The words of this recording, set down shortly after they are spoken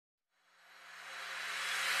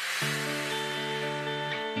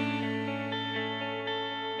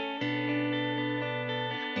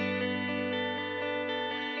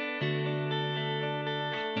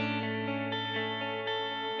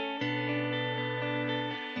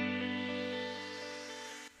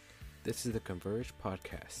This is the Converge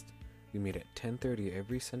Podcast. We meet at 10:30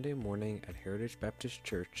 every Sunday morning at Heritage Baptist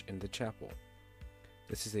Church in the chapel.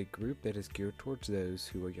 This is a group that is geared towards those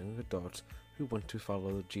who are young adults who want to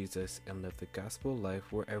follow Jesus and live the gospel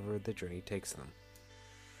life wherever the journey takes them.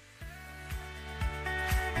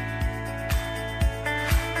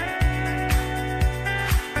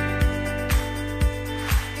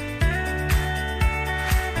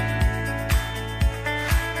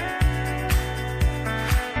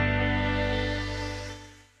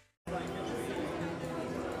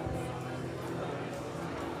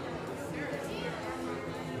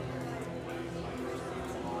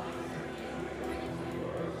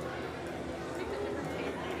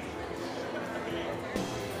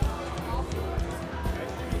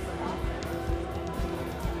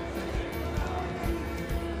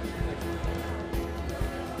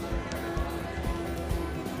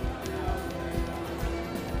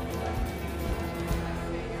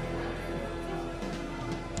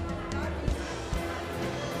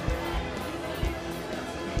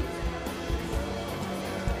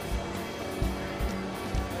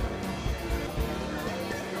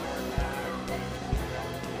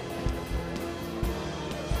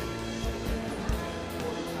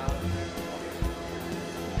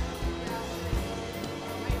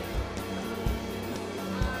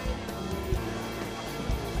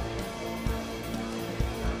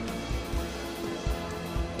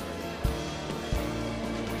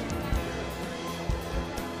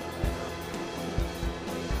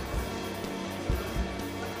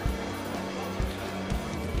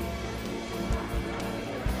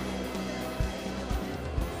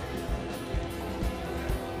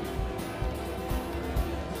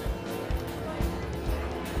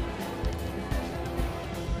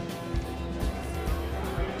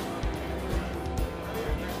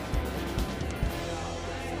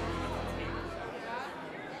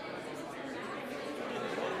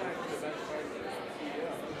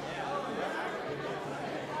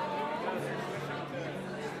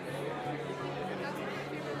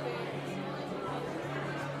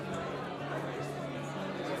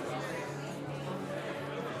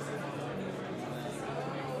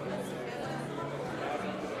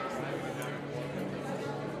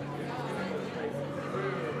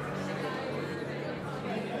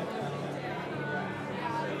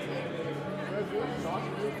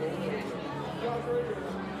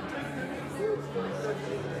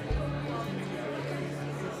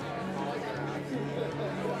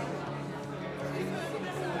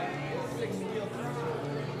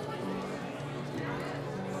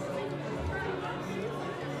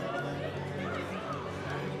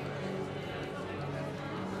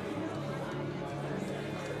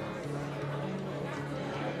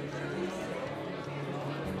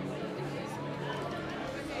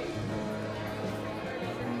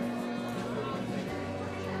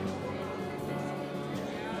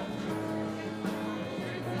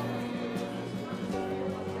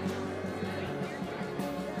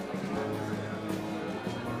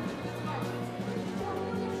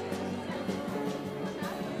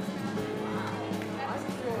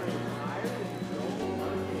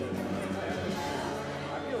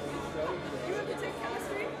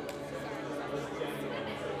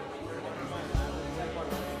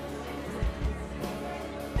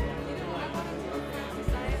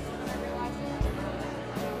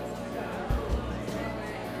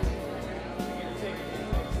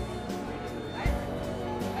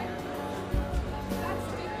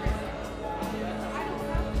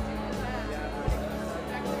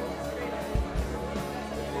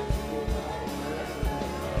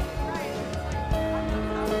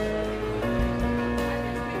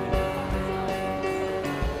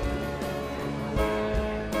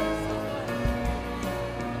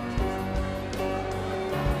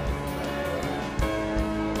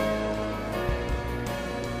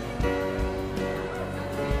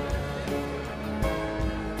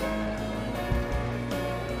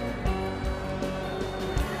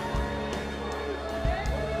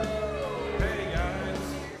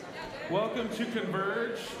 Welcome to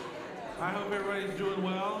Converge. I hope everybody's doing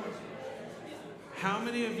well. How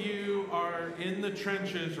many of you are in the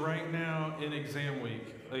trenches right now in exam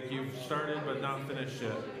week? Like you've started but not finished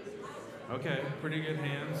yet? Okay, pretty good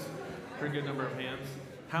hands. Pretty good number of hands.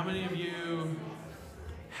 How many of you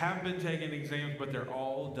have been taking exams but they're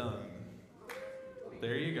all done?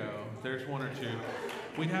 There you go. There's one or two.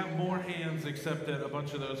 We'd have more hands except that a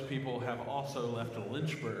bunch of those people have also left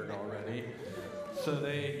Lynchburg already. So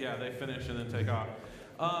they finish and then take off.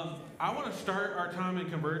 I want to start our time in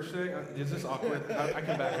Converge today. Is this awkward? I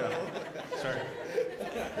can back up. Sorry.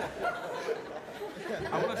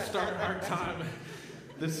 I want to start our time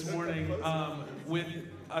this morning with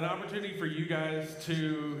an opportunity for you guys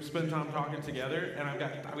to spend time talking together, and I've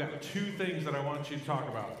got two things that I want you to talk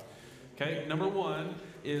about. Okay, number one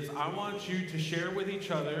is I want you to share with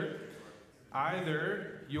each other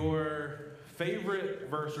either your favorite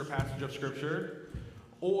verse or passage of Scripture,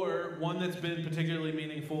 or one that's been particularly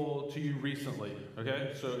meaningful to you recently,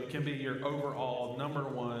 okay? So it can be your overall number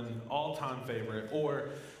one, all-time favorite, or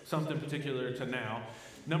something particular to now.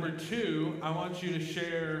 Number two, I want you to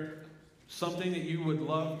share something that you would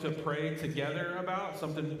love to pray together about,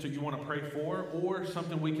 something that you want to pray for, or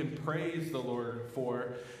something we can praise the Lord for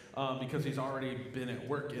because He's already been at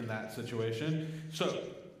work in that situation. So,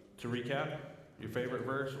 to recap, your favorite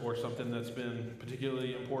verse or something that's been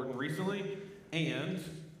particularly important recently, and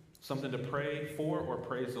something to pray for or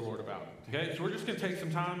praise the Lord about. Okay, so we're just going to take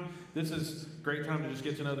some time. This is a great time to just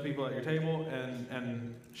get to know the people at your table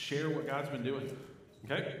and share what God's been doing.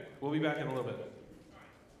 Okay, we'll be back in a little bit.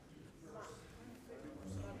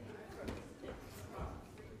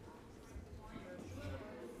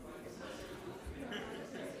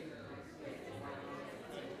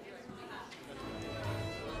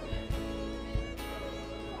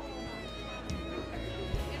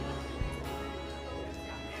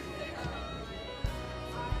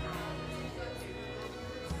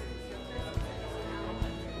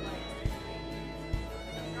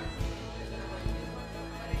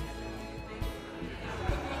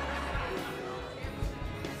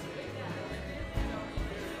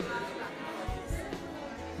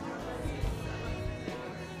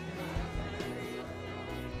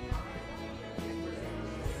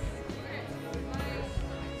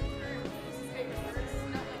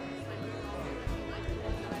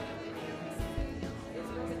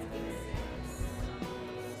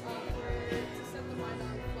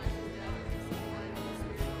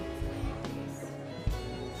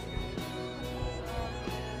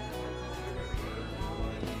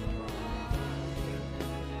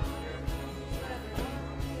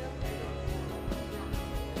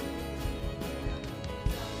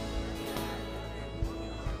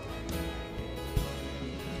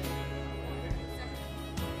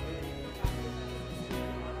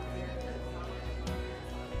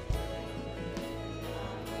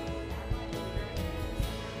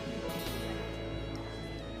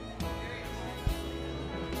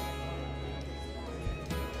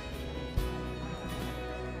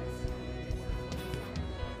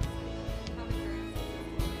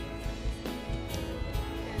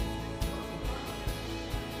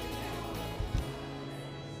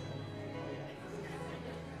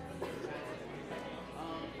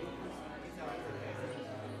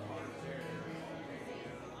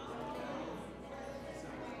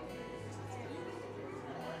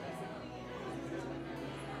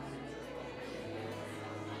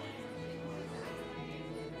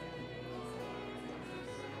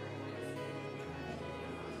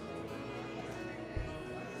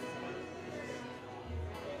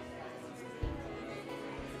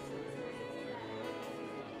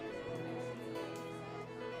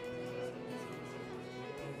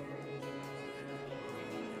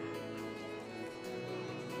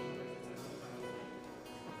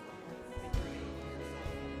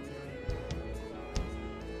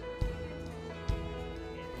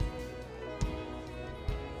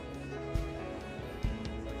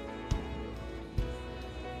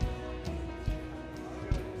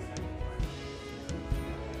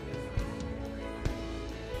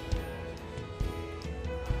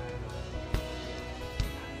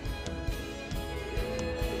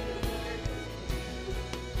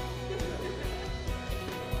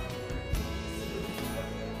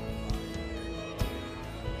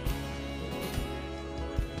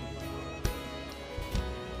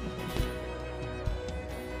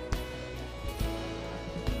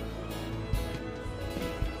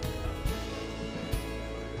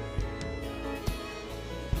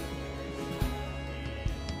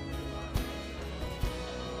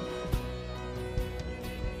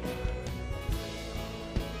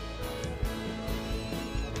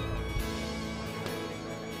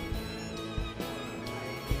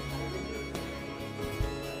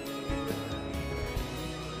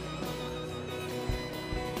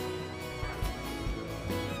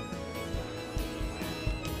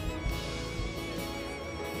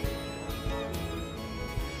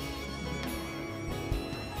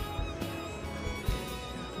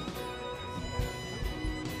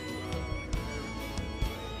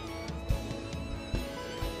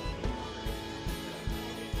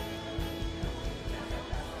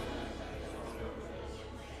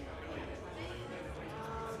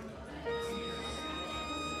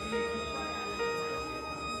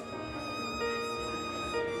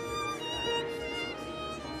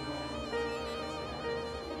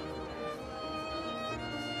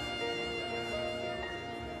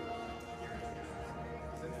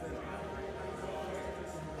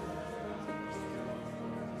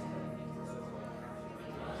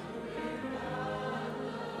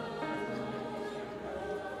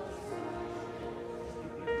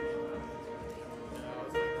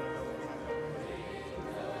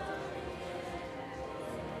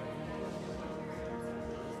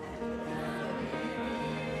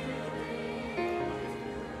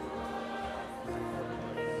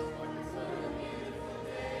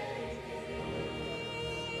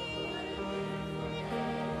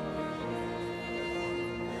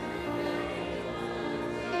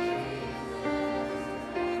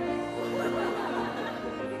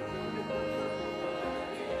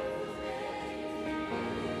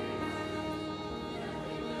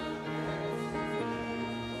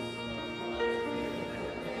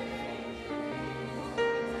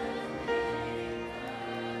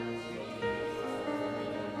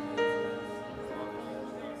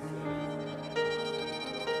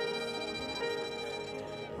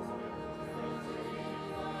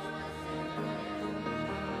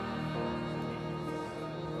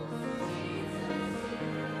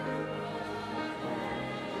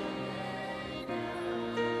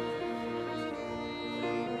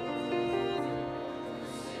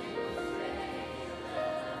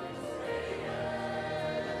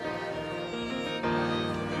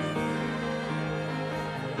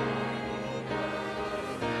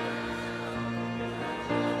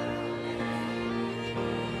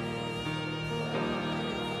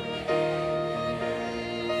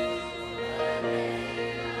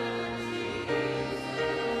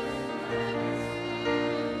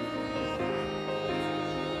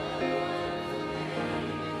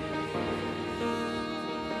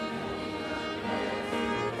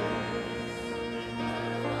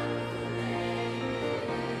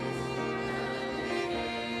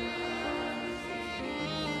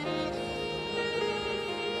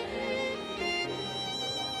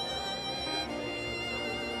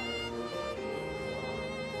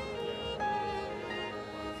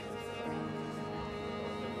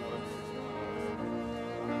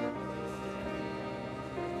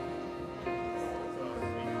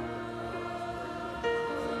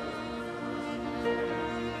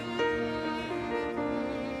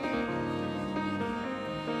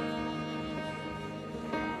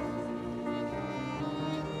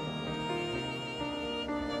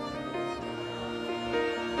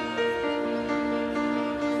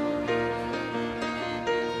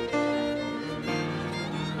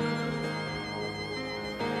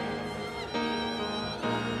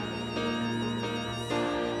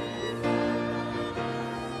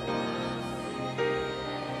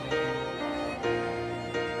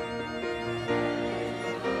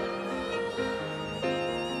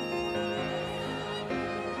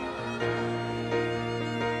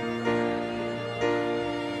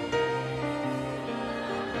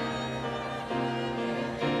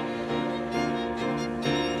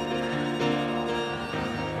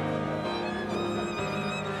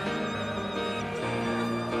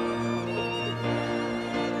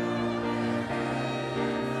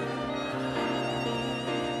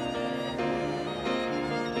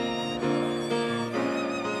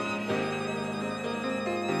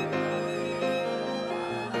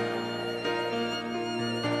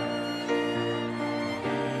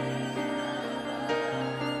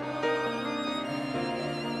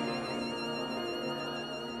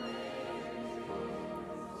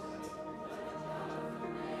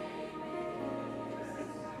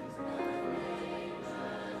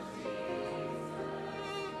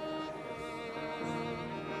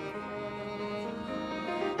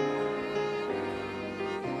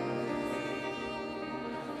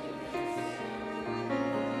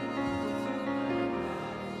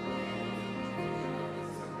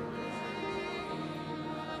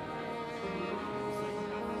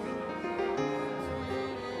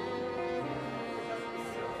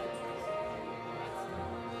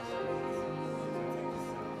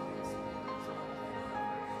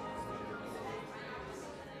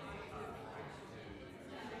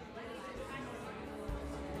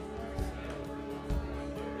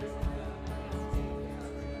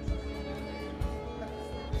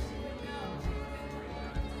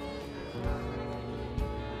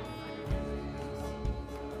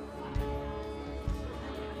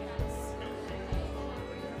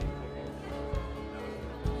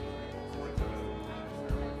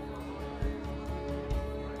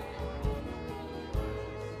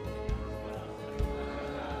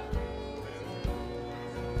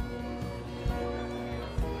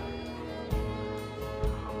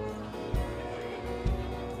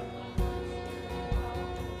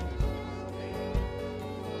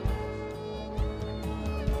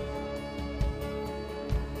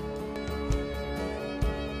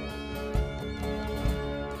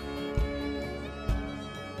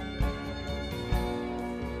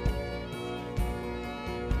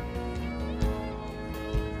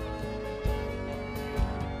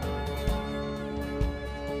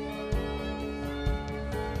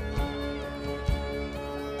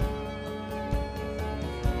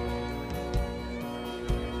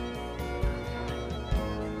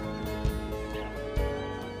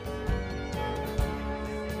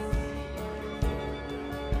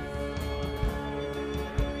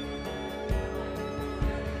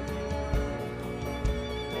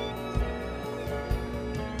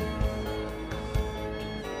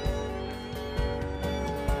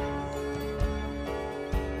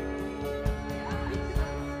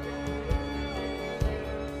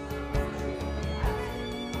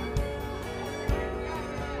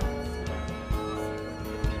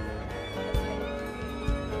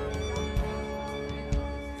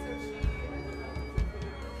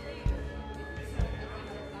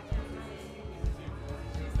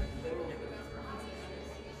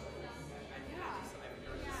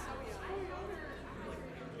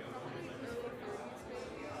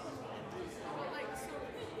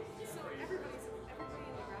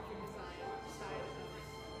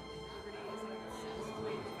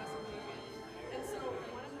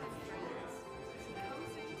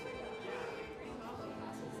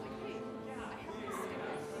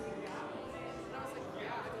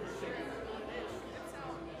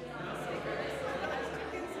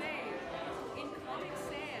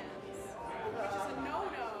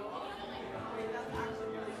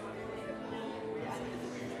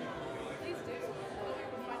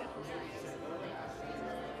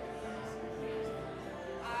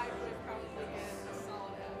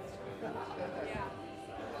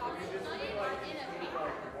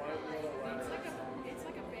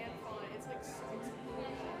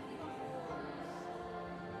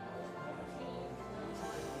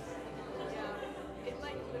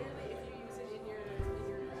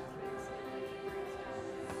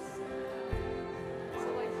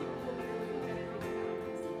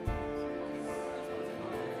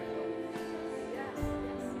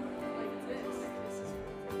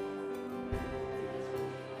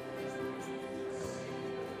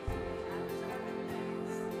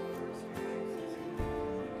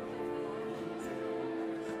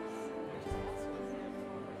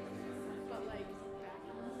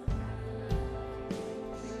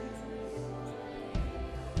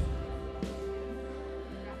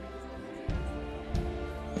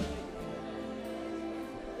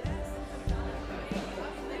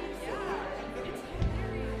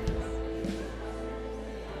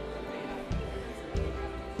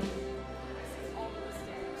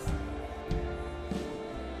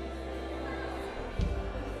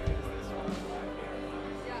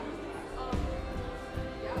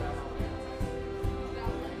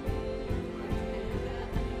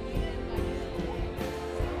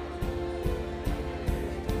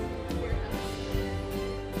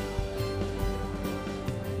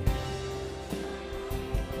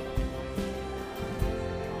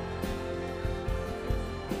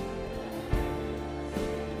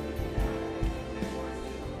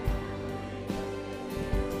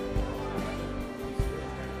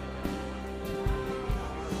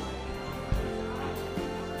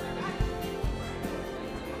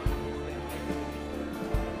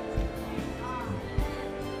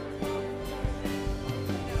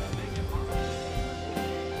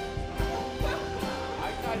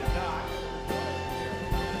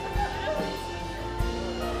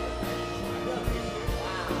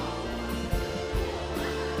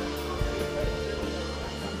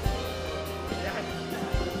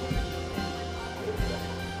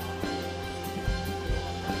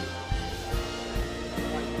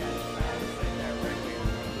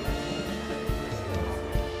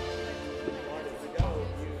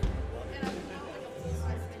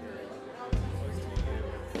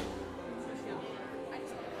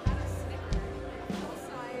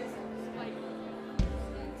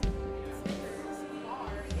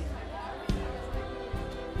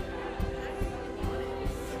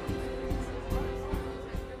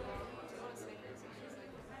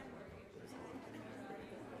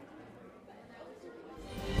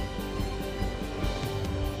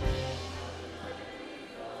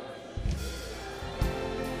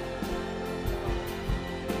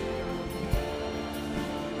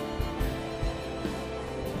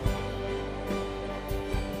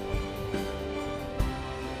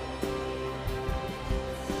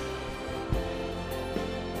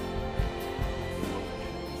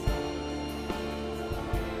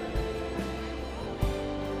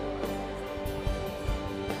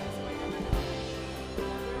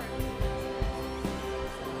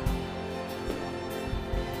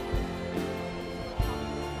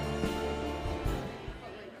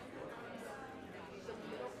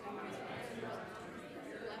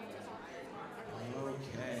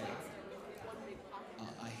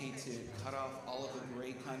 to cut off all of the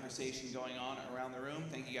great conversation going on around the room.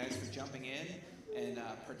 Thank you guys for jumping in and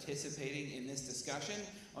participating in this discussion.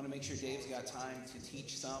 I want to make sure Dave's got time to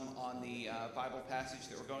teach some on the Bible passage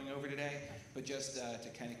that we're going over today. But just to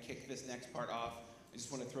kind of kick this next part off, I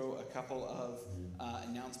just want to throw a couple of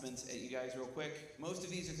announcements at you guys real quick. Most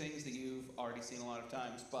of these are things that you've already seen a lot of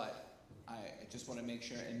times, but I just want to make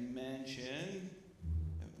sure and mention,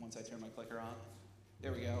 once I turn my clicker on,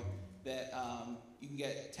 there we go, that you can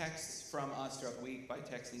get texts from us throughout the week by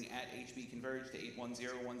texting at HBConverge to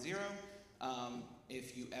 81010.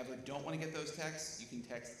 If you ever don't want to get those texts, you can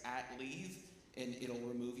text at leave, and it'll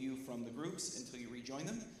remove you from the groups until you rejoin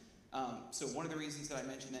them. So one of the reasons that I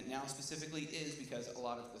mentioned that now specifically is because a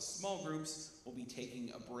lot of the small groups will be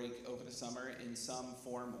taking a break over the summer in some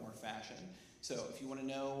form or fashion. So if you want to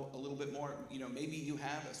know a little bit more, maybe you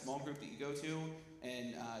have a small group that you go to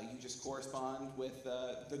and you just correspond with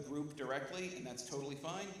the group directly, and that's totally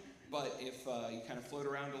fine. But if you kind of float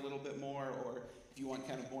around a little bit more, or if you want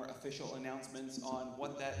kind of more official announcements on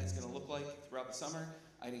what that is going to look like throughout the summer,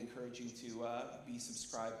 I'd encourage you to be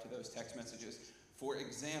subscribed to those text messages. For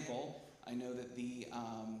example, I know that the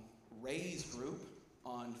Raise group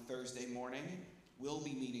on Thursday morning will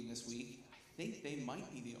be meeting this week. I think they might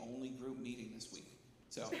be the only group meeting this week.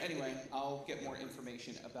 So anyway, I'll get more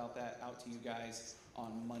information about that out to you guys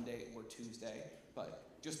on Monday or Tuesday. But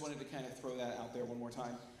just wanted to kind of throw that out there one more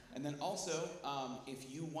time. And then also,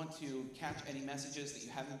 if you want to catch any messages that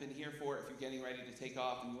you haven't been here for, if you're getting ready to take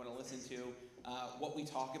off and you want to listen to what we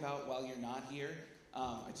talk about while you're not here,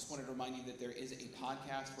 I just wanted to remind you that there is a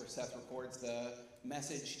podcast where Seth records the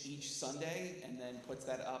message each Sunday and then puts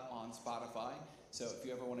that up on Spotify. So if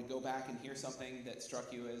you ever want to go back and hear something that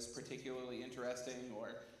struck you as particularly interesting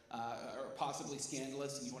or possibly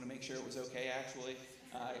scandalous and you want to make sure it was okay actually,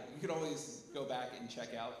 you could always go back and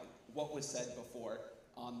check out what was said before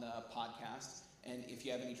on the podcast. And if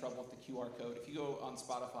you have any trouble with the QR code, if you go on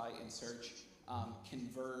Spotify and search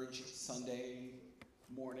Converge Sunday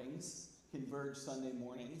Mornings,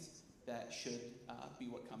 that should be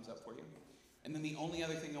what comes up for you. And then the only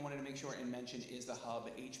other thing I wanted to make sure and mention is the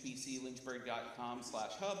hub,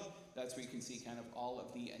 hbclynchburg.com/hub. That's where you can see kind of all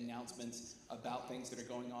of the announcements about things that are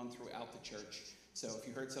going on throughout the church. So if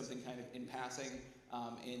you heard something kind of in passing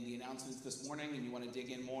in the announcements this morning and you want to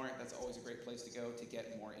dig in more, that's always a great place to go to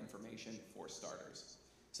get more information for starters.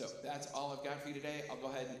 So that's all I've got for you today. I'll go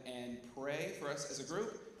ahead and pray for us as a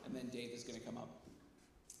group, and then Dave is going to come up.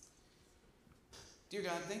 Dear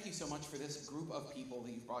God, thank you so much for this group of people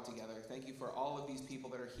that you've brought together. Thank you for all of these people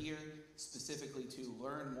that are here specifically to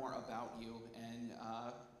learn more about you and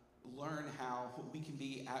learn how we can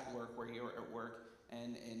be at work where you're at work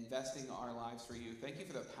and investing our lives for you. Thank you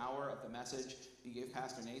for the power of the message you gave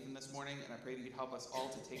Pastor Nathan this morning, and I pray that you'd help us all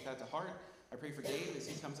to take that to heart. I pray for Dave as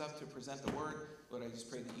he comes up to present the word. Lord, I just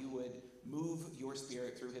pray that you would move your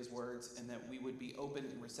spirit through his words and that we would be open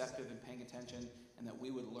and receptive and paying attention, and that we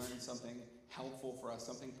would learn something helpful for us,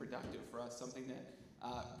 something productive for us, something that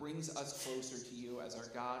brings us closer to you as our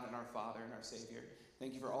God and our Father and our Savior.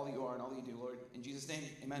 Thank you for all that you are and all that you do, Lord. In Jesus' name,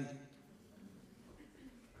 amen.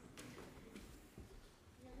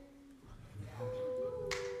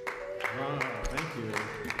 Wow, thank you.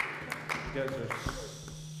 You guys are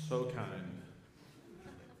so kind.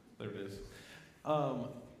 There it is.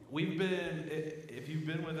 We've been, if you've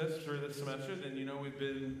been with us for this semester, then you know we've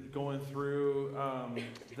been going through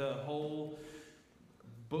the whole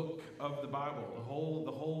book of the Bible, the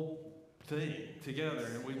whole thing together,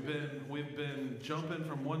 and we've been jumping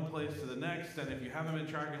from one place to the next. And if you haven't been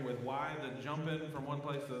tracking with why the jumping from one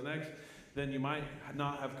place to the next, then you might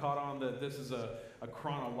not have caught on that this is a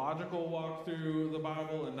chronological walk through the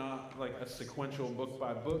Bible and not like a sequential book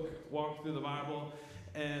by book walk through the Bible.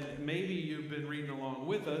 And maybe you've been reading along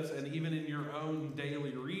with us, and even in your own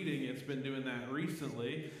daily reading, it's been doing that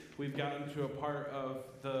recently. We've gotten to a part of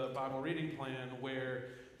the Bible reading plan where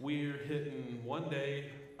we're hitting one day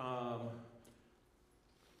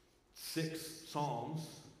 6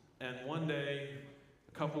 Psalms, and one day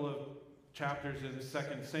a couple of chapters in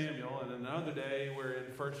 2 Samuel, and another day we're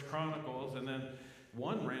in 1 Chronicles, and then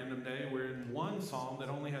one random day we're in one Psalm that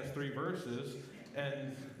only has 3 verses,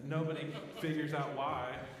 and nobody figures out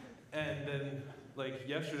why. And then, like,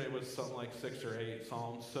 yesterday was something like 6 or 8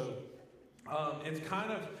 Psalms. So it's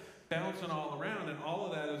kind of bouncing all around, and all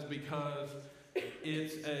of that is because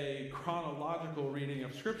it's a chronological reading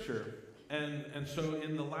of Scripture. And so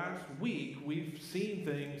in the last week, we've seen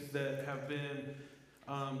things that have been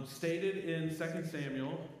stated in 2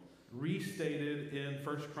 Samuel, restated in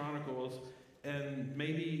 1 Chronicles, and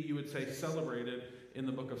maybe you would say celebrated in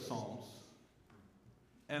the book of Psalms.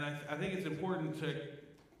 And I think it's important to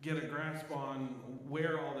get a grasp on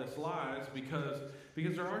where all this lies, because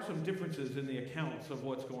there are some differences in the accounts of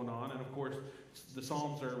what's going on. And of course, the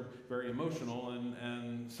Psalms are very emotional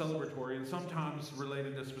and celebratory, and sometimes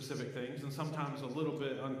related to specific things, and sometimes a little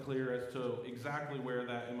bit unclear as to exactly where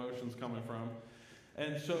that emotion's coming from.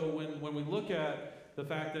 And so when we look at the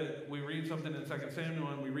fact that we read something in 2 Samuel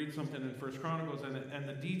and we read something in 1 Chronicles, and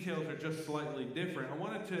the details are just slightly different, I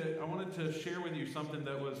wanted to share with you something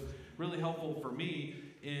that was really helpful for me.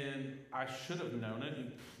 I should have known it,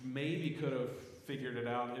 and maybe could have figured it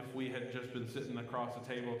out if we had just been sitting across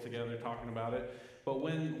the table together talking about it. But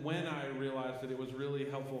when I realized that it was really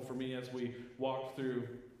helpful for me as we walked through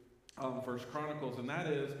 1 Chronicles, and that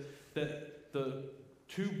is that the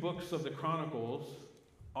 2 books of the Chronicles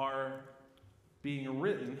are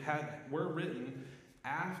were written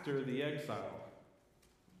after the exile.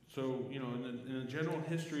 So, in the general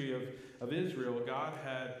history of Israel, God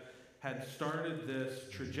had started this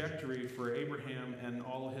trajectory for Abraham and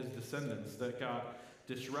all of his descendants that got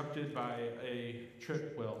disrupted by a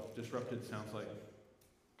trip. Well, disrupted sounds like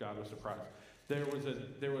God was surprised. There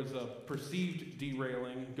was a perceived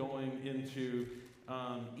derailing going into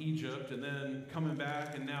Egypt, and then coming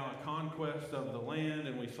back, and now a conquest of the land,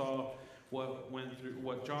 and we saw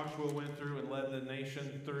what Joshua went through and led the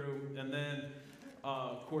nation through, and then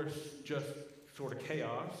of course just sort of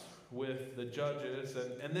chaos with the judges,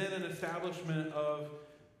 and then an establishment of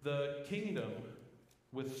the kingdom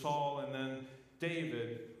with Saul and then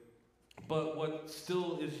David. But what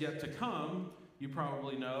still is yet to come, you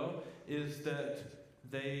probably know, is that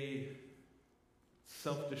they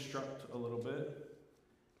self-destruct a little bit,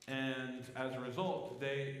 and as a result,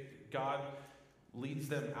 God leads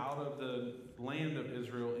them out of the land of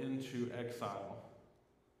Israel into exile.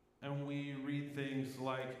 And we read things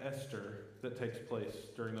like Esther that takes place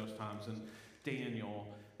during those times, and Daniel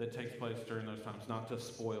that takes place during those times. Not to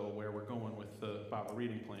spoil where we're going with the Bible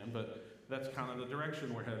reading plan, but that's kind of the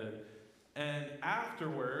direction we're headed. And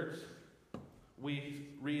afterwards, we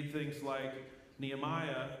read things like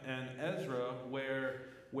Nehemiah and Ezra,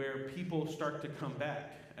 where people start to come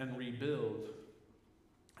back and rebuild.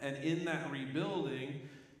 And in that rebuilding,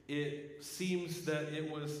 it seems that it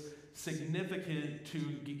was significant to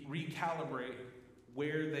recalibrate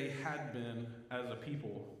where they had been as a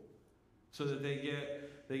people, so that they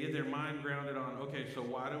get their mind grounded on, okay, so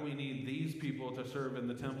why do we need these people to serve in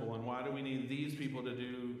the temple, and why do we need these people to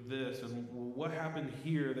do this, and what happened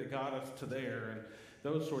here that got us to there, and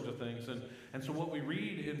those sorts of things. And so what we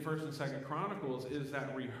read in 1 and 2 Chronicles is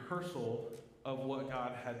that rehearsal of what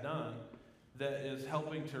God had done that is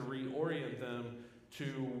helping to reorient them to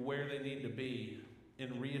where they need to be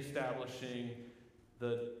in reestablishing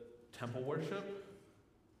the temple worship,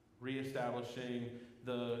 reestablishing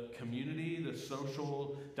the community, the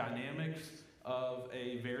social dynamics of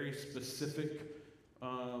a very specific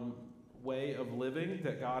way of living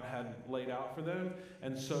that God had laid out for them.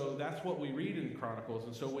 And so that's what we read in Chronicles.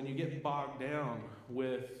 And so when you get bogged down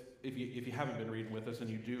with, if you haven't been reading with us, and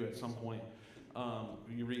you do at some point,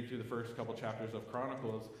 you read through the first couple chapters of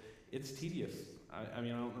Chronicles, it's tedious. I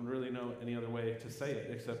mean, I don't really know any other way to say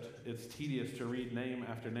it, except it's tedious to read name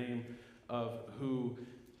after name of who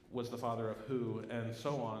was the father of who, and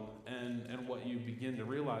so on. And what you begin to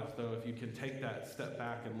realize, though, if you can take that step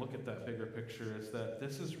back and look at that bigger picture, is that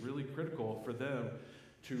this is really critical for them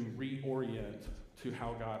to reorient to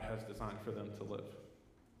how God has designed for them to live.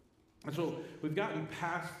 And so we've gotten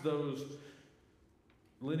past those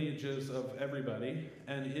lineages of everybody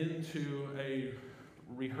and into a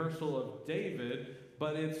rehearsal of David,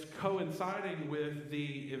 but it's coinciding with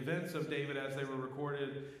the events of David as they were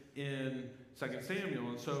recorded in 2 Samuel.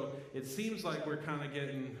 And so it seems like we're kind of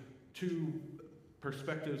getting 2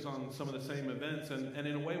 perspectives on some of the same events, and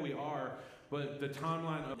in a way we are, but the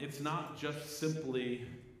timeline, it's not just simply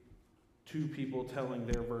 2 people telling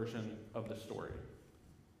their version of the story.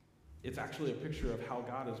 It's actually a picture of how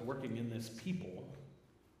God is working in this people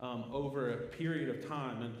over a period of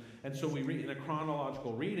time. And so we read in a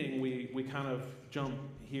chronological reading, we kind of jump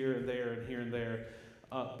here and there and here and there.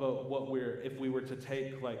 But if we were to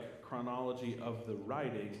take like chronology of the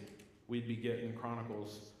writing, we'd be getting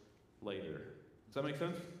Chronicles later. Does that make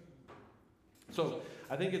sense? So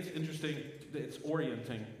I think it's interesting, it's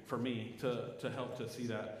orienting for me to help to see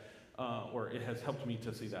that, or it has helped me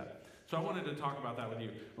to see that. So I wanted to talk about that with you.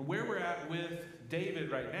 And where we're at with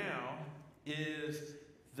David right now is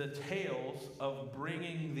the tales of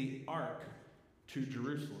bringing the ark to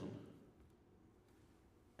Jerusalem.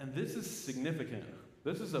 And this is significant.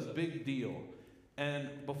 This is a big deal. And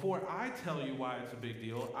before I tell you why it's a big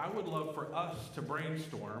deal, I would love for us to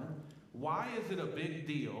brainstorm, why is it a big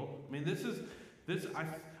deal? I mean,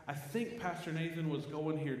 I think Pastor Nathan was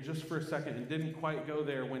going here just for a second and didn't quite go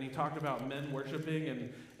there when he talked about men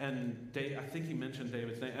worshiping and Dave, I think he mentioned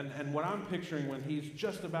David's name. And what I'm picturing when he's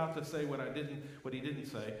just about to say what he didn't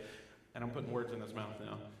say, and I'm putting words in his mouth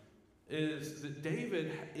now, is that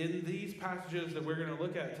David, in these passages that we're going to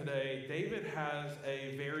look at today, David has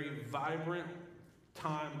a very vibrant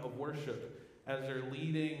time of worship as they're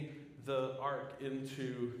leading the ark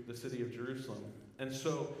into the city of Jerusalem. And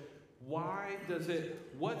so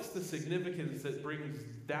what's the significance that brings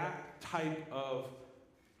that type of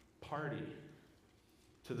party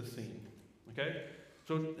to the scene? Okay?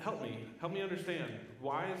 So help me understand.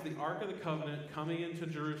 Why is the Ark of the Covenant coming into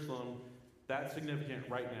Jerusalem that significant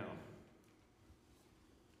right now?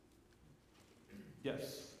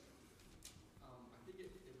 Yes. I think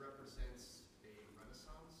it represents a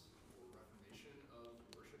renaissance or reformation of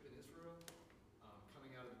worship in Israel,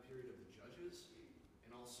 coming out of the period of the Judges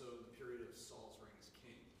and also the period of Saul's reign as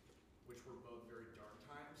king, which were both very dark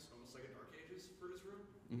times, almost like a dark ages for Israel.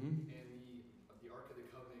 Mm-hmm. And the Ark of the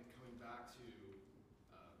Covenant coming back to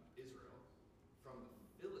Israel from the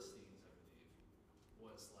Philistines, I believe,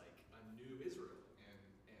 was like a new Israel,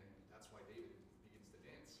 and that's why David begins to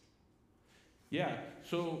dance. Yeah,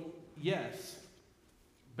 so yes,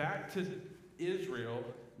 back to Israel,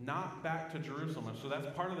 not back to Jerusalem. So that's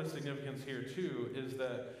part of the significance here too, is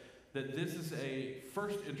that this is a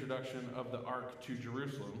first introduction of the ark to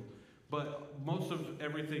Jerusalem. But most of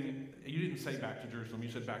everything, you didn't say back to Jerusalem,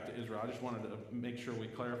 you said back to Israel. I just wanted to make sure we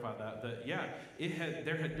clarify that yeah,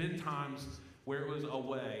 there had been times where it was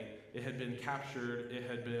away, it had been captured, it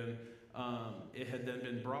had then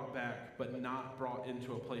been brought back, but not brought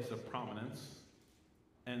into a place of prominence.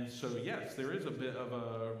 And so, yes, there is a bit of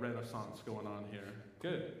a renaissance going on here.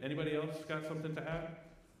 Good. Anybody else got something to add?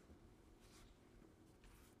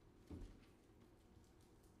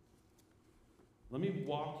 Let me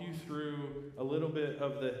walk you through a little bit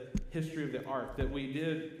of the history of the ark that we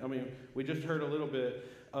did. I mean, we just heard a little bit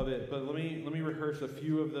of it, but let me rehearse a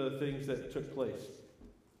few of the things that took place.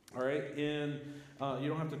 All right, and you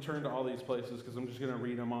don't have to turn to all these places because I'm just going to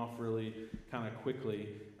read them off really kind of quickly.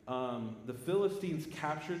 The Philistines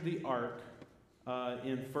captured the ark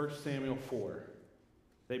in 1 Samuel 4.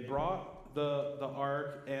 They brought the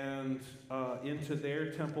ark and into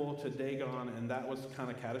their temple to Dagon, and that was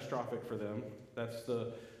kind of catastrophic for them. That's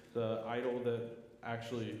the idol that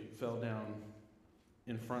actually fell down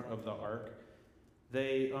in front of the ark.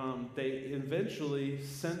 They eventually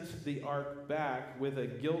sent the ark back with a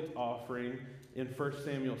guilt offering in 1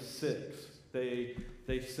 Samuel 6. They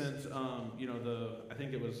sent, I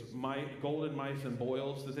think it was golden mice and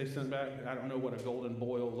boils that they sent back. I don't know what a golden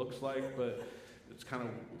boil looks like, but it's kind of,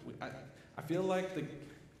 I feel like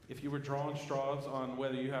if you were drawing straws on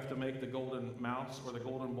whether you have to make the golden mouse or the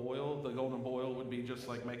golden boil would be just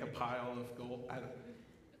like make a pile of gold.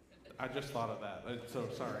 I just thought of that. I'm so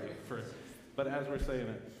sorry but as we're saying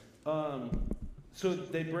it. So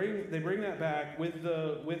they bring that back with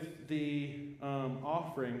the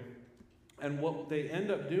offering. And what they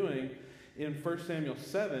end up doing in 1 Samuel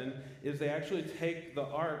 7 is they actually take the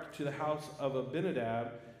ark to the house of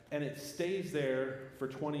Abinadab, and it stays there for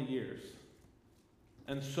 20 years.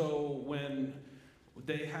 And so when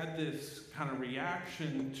they had this kind of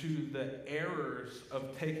reaction to the errors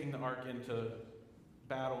of taking the ark into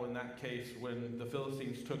battle, in that case when the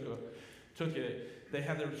Philistines took it, they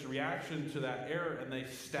had this reaction to that error and they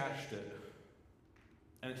stashed it.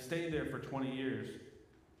 And it stayed there for 20 years.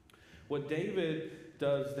 What David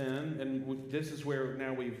does then, and this is where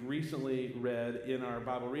now we've recently read in our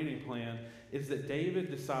Bible reading plan, is that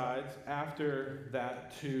David decides after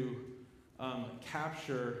that to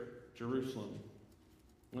capture Jerusalem.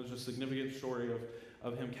 There's a significant story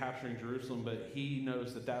of him capturing Jerusalem, but he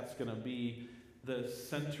knows that that's going to be the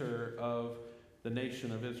center of the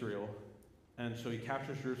nation of Israel. And so he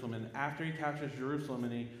captures Jerusalem, and after he captures Jerusalem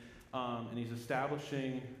and he's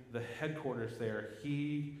establishing the headquarters there,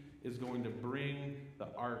 he is going to bring the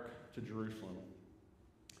ark to Jerusalem.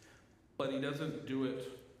 But he doesn't do it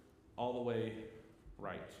all the way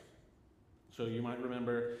right. So you might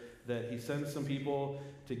remember that he sends some people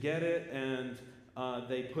to get it, and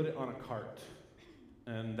they put it on a cart.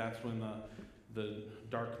 And that's when the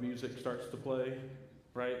dark music starts to play,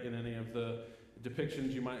 right? In any of the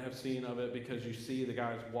depictions you might have seen of it, because you see the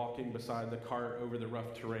guys walking beside the cart over the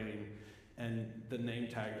rough terrain, and the name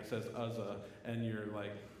tag that says Uzzah, and you're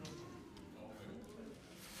like,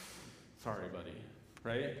 sorry, buddy,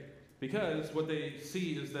 right? Because what they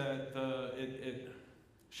see is that it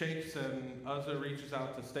shakes, and Uzzah reaches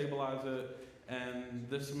out to stabilize it, and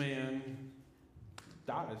this man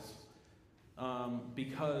dies.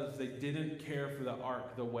 because they didn't care for the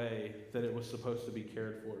ark the way that it was supposed to be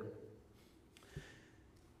cared for.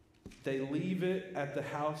 They leave it at the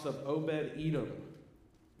house of Obed-Edom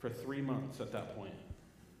for 3 months at that point.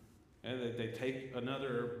 And they take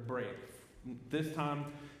another break. This time,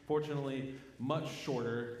 fortunately, much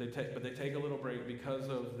shorter. But they take a little break because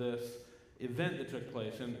of this event that took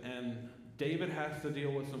place. And David has to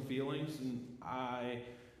deal with some feelings, and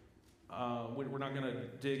we're not going to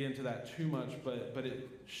dig into that too much, but it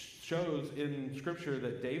shows in Scripture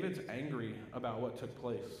that David's angry about what took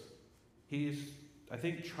place. He's, I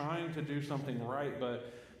think, trying to do something right,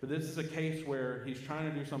 but this is a case where he's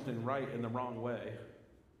trying to do something right in the wrong way.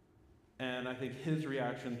 And I think his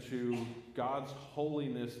reaction to God's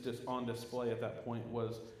holiness on display at that point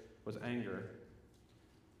was anger.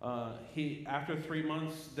 After 3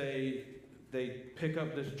 months, they pick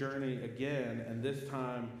up this journey again, and this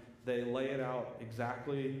time they lay it out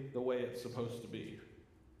exactly the way it's supposed to be.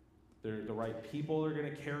 The right people are going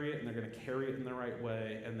to carry it, and they're going to carry it in the right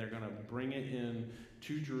way, and they're going to bring it in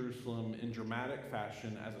to Jerusalem in dramatic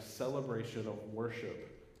fashion as a celebration of worship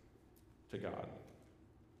to God.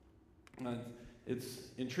 It's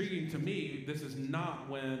intriguing to me. This is not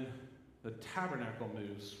when the tabernacle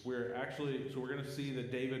moves. We're going to see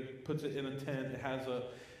that David puts it in a tent. It has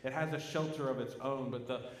a shelter of its own, but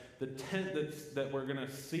the tent that we're going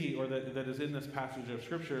to see, or that is in this passage of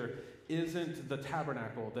Scripture, isn't the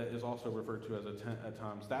tabernacle that is also referred to as a tent at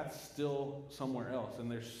times. That's still somewhere else,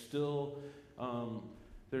 and there's still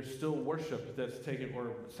worship that's taken,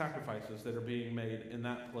 or sacrifices that are being made in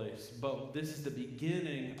that place. But this is the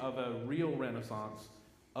beginning of a real renaissance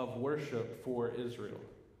of worship for Israel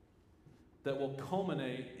that will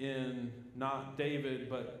culminate in not David,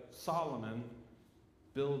 but Solomon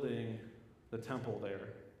building the temple there.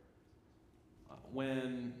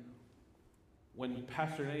 When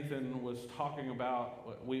Pastor Nathan was talking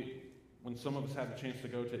about, when some of us had the chance to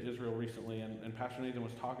go to Israel recently, and Pastor Nathan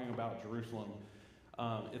was talking about Jerusalem,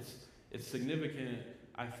 it's significant,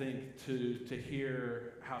 I think, to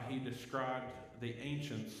hear how he described the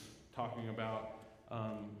ancients talking about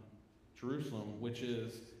Jerusalem, which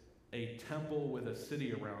is a temple with a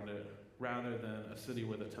city around it, rather than a city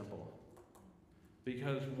with a temple.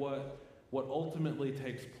 Because what ultimately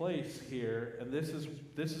takes place here, and this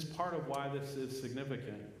is part of why this is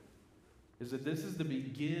significant, is that this is the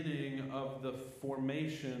beginning of the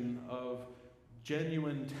formation of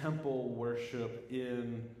genuine temple worship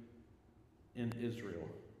in Israel,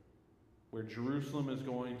 where Jerusalem is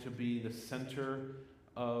going to be the center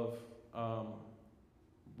of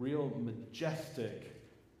real majestic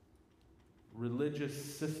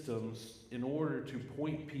religious systems in order to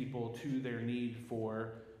point people to their need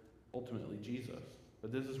for ultimately Jesus.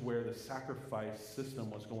 But this is where the sacrifice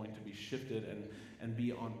system was going to be shifted and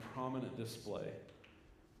be on prominent display.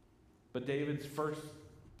 But David's first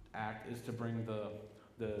act is to bring the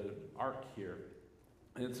ark here.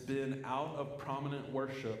 And it's been out of prominent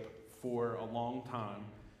worship for a long time,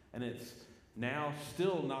 and it's now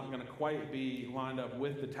still not going to quite be lined up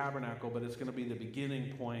with the tabernacle, but it's going to be the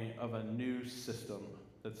beginning point of a new system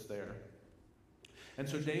that's there. And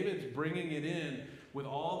so David's bringing it in with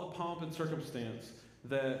all the pomp and circumstance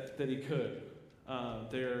that he could.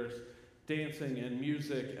 There's dancing and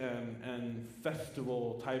music and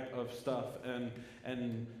festival type of stuff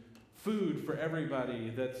and food for everybody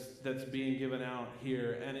that's being given out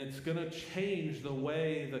here, and it's going to change the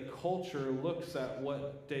way the culture looks at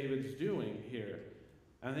what David's doing here.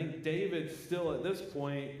 I think David still at this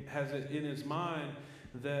point has it in his mind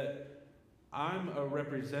that I'm a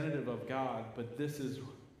representative of God, but this is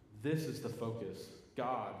the focus.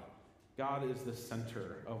 God is the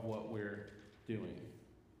center of what we're doing.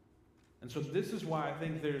 And so this is why I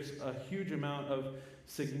think there's a huge amount of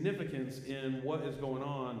significance in what is going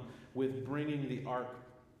on with bringing the ark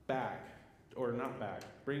back, or not back,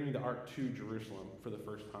 bringing the ark to Jerusalem for the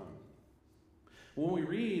first time. When we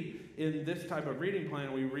read in this type of reading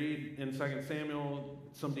plan, we read in 2 Samuel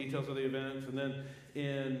some details of the events, and then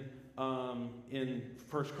in 1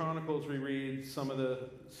 Chronicles we read some of the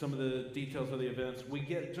details of the events. We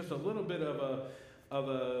get just a little bit of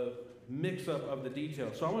a mix-up of the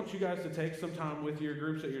details. So I want you guys to take some time with your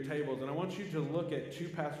groups at your tables, and I want you to look at two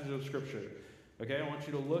passages of Scripture. Okay, I want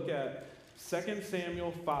you to look at 2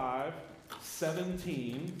 Samuel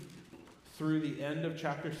 5:17 through the end of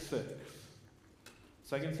chapter 6.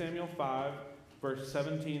 2 Samuel 5, verse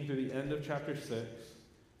 17 through the end of chapter 6.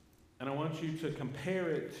 And I want you to compare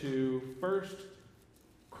it to 1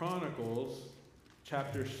 Chronicles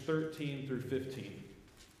chapters 13 through 15.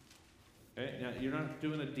 Okay? Now, you're not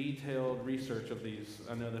doing a detailed research of these.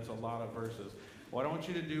 I know that's a lot of verses. What I want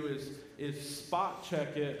you to do is spot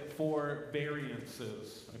check it for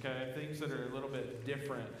variances, okay? Things that are a little bit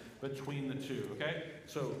different between the two, okay?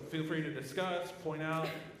 So feel free to discuss, point out,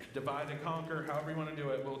 divide and conquer, however you want to do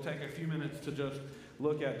it. We'll take a few minutes to just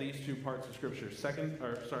look at these two parts of Scripture. 2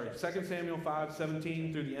 Samuel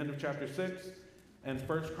 5:17 through the end of chapter 6, and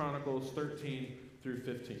 1 Chronicles 13 through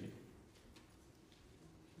 15.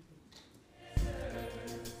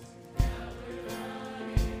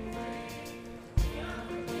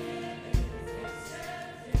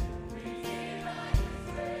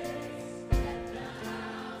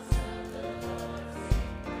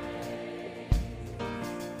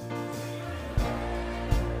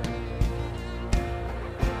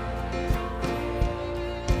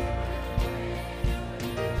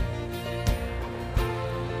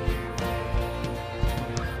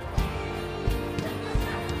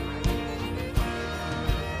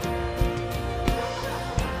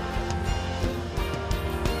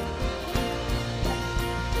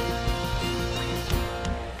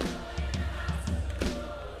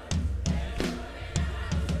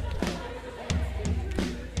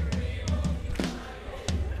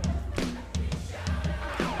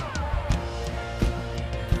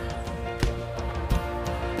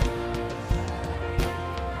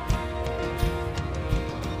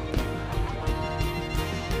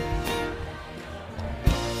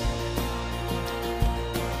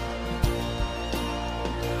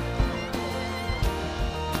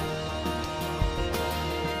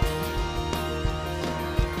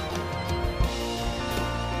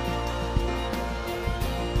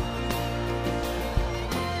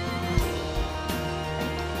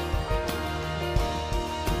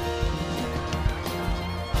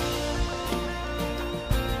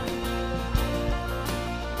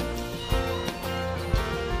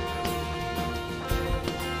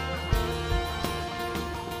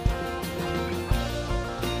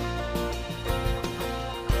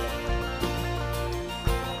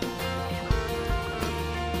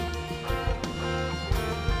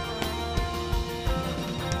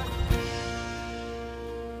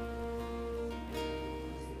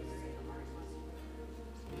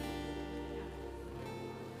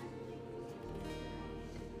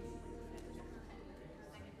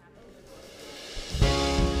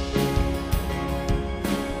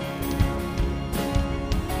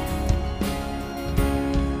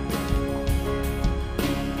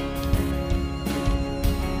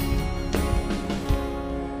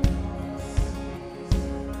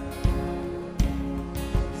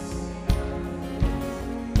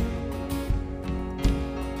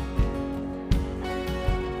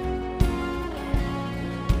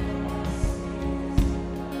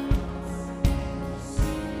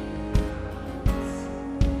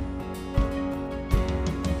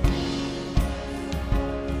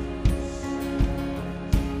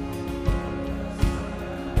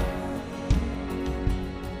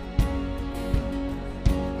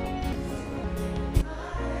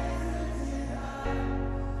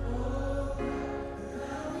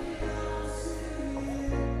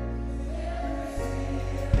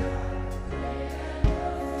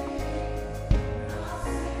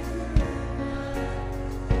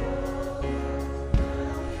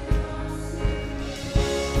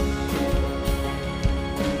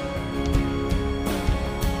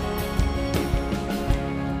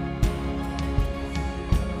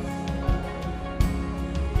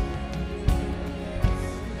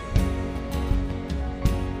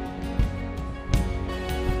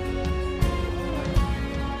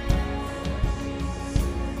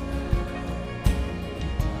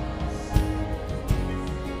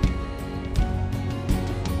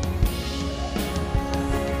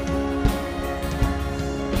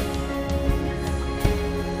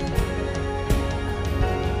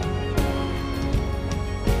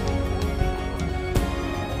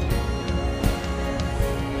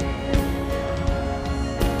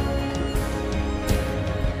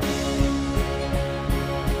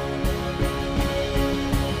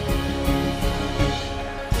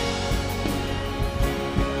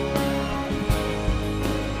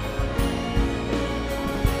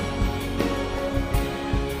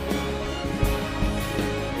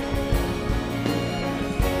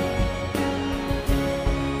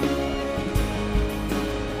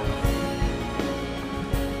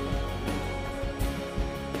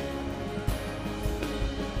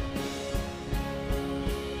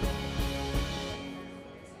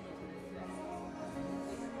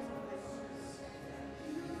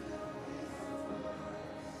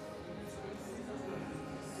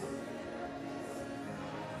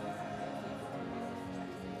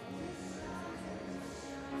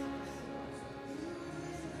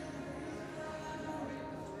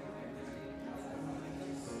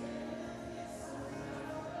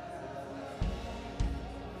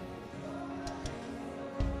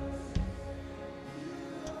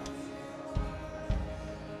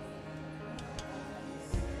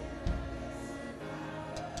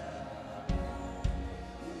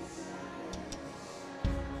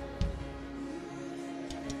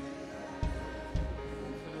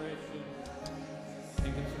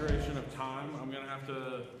 time. I'm going to have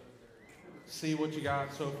to see what you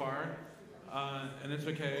got so far. And it's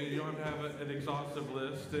okay. You don't have to have an exhaustive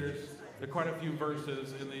list. There are quite a few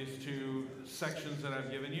verses in these two sections that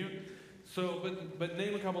I've given you. So, but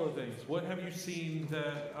name a couple of things. What have you seen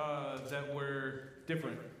that were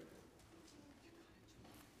different?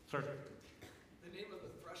 Sir? The name of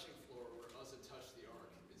the threshing floor where Uzzah touched the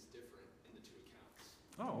ark is different in the two accounts.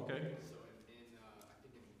 Oh, okay. So I think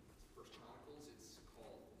in First Chronicles it's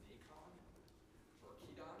called Nachon or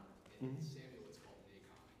Kedon, and in Samuel it's called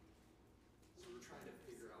Nachon. So we're trying to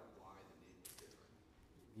figure out why the name is different.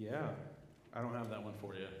 Yeah, I don't have that one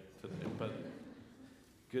for you today, but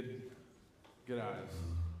good eyes.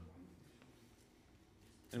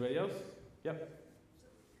 Anybody else? Yep.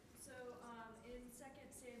 So in 2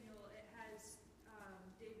 Samuel, it has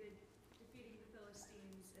David defeating the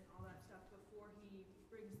Philistines and all that stuff before he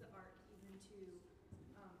brings the ark even to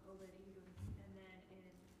Obed-Edom. And then in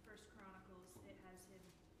 1 Chronicles, it has him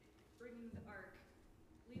bringing the ark,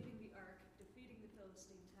 leaving the ark, defeating the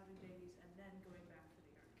Philistines, having babies, and then going back for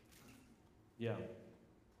the ark. Yeah.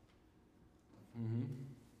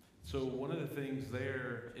 So one of the things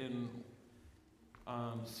there in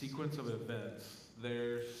sequence of events,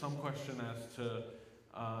 there's some question as to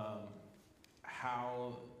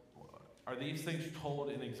how are these things told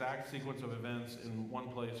in exact sequence of events in one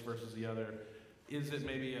place versus the other? Is it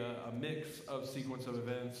maybe a mix of sequence of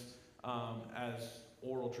events as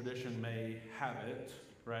oral tradition may have it,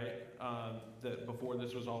 right? That before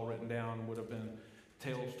this was all written down would have been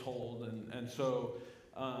tales told, and so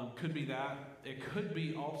could be that. It could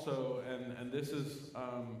be also, and this is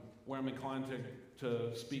where I'm inclined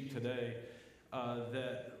to speak today,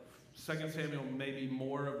 that 2 Samuel may be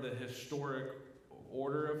more of the historic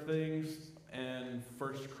order of things, and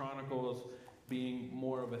 1 Chronicles being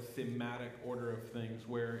more of a thematic order of things,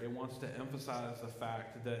 where it wants to emphasize the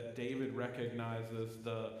fact that David recognizes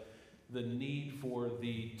the need for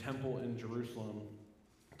the temple in Jerusalem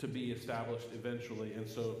to be established eventually, and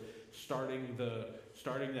so starting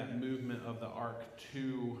that movement of the ark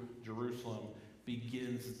to Jerusalem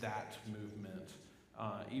begins that movement.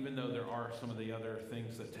 Even though there are some of the other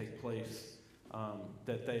things that take place,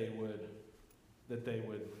 that they would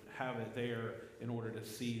have it there in order to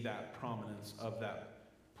see that prominence of that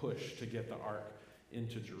push to get the ark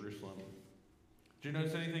into Jerusalem. Did you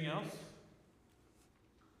notice anything else?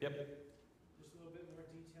 Yep. Just a little bit more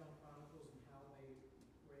detail in Chronicles and how they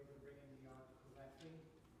were able to bring in the ark correctly.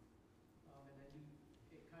 And then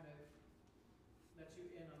it kind of lets you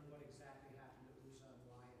in on what exactly happened to Uzzah and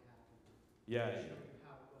why it happened. Yeah. Showing you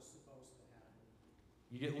how it was supposed to happen.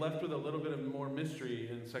 You get left with a little bit of more mystery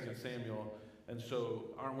in 2 Samuel. And so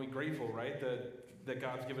aren't we grateful, right, that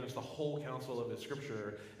God's given us the whole counsel of His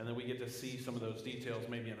Scripture, and then we get to see some of those details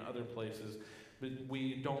maybe in other places. But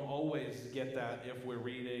we don't always get that if we're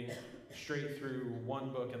reading straight through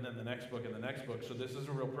one book and then the next book and the next book. So this is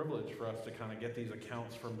a real privilege for us to kind of get these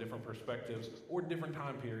accounts from different perspectives or different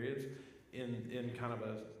time periods in kind of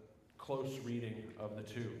a close reading of the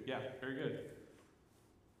two. Yeah, very good.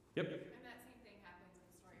 Yep. And that same thing happens in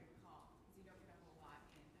the story of Michal, because you don't get a whole lot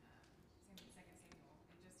in 2 Samuel.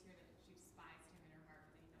 You just hear that she despised him in her heart,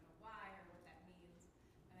 but then you don't know why or what that means.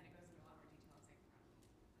 And then it goes into a lot more detail in 2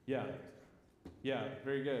 Chronicles. Yeah. Yeah,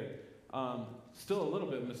 very good. Still a little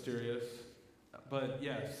bit mysterious, but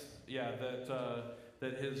yes, yeah,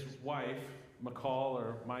 that his wife, Michal,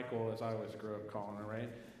 or Michael, as I always grew up calling her, right,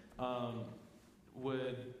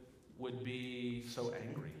 would be so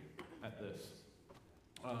angry at this.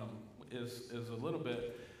 Is a little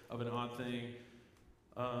bit of an odd thing,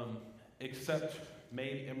 except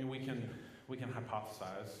maybe, I mean, we can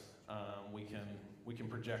hypothesize, we can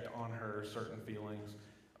project on her certain feelings,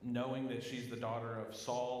 knowing that she's the daughter of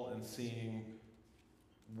Saul and seeing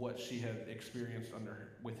what she had experienced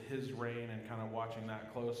with his reign and kind of watching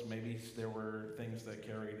that close. Maybe there were things that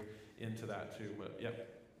carried into that too, but yeah.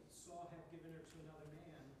 Saul had given her to another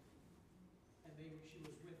man, and she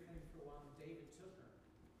was with him for a while, and David took her.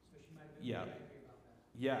 So she might have been really angry about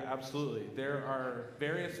that. Yeah, absolutely. There are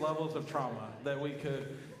various levels of trauma that we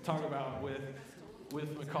could talk about with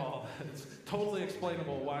Michal. It's totally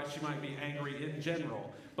explainable why she might be angry in general,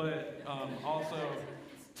 but also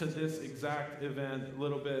to this exact event, a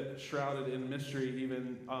little bit shrouded in mystery,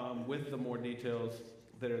 even with the more details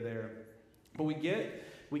that are there. But we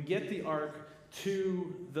get the ark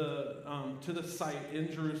to the site in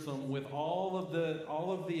Jerusalem with all of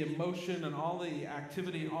the emotion and all the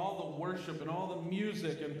activity, all the worship and all the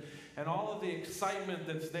music and all of the excitement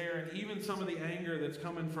that's there, and even some of the anger that's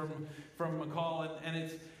coming from Michal,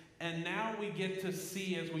 and now we get to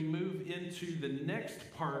see, as we move into the next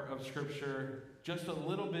part of Scripture, just a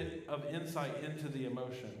little bit of insight into the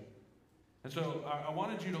emotion. And so I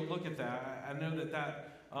wanted you to look at that. I know that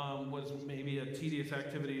was maybe a tedious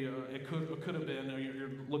activity. It could have been. You're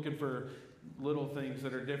looking for little things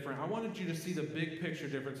that are different. I wanted you to see the big picture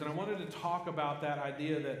difference, and I wanted to talk about that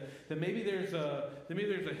idea that maybe there's a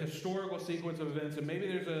historical sequence of events, and maybe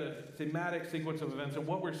there's a thematic sequence of events. And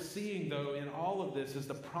what we're seeing, though, in all of this is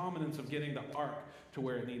the prominence of getting the ark to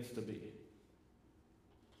where it needs to be.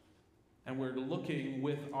 And we're looking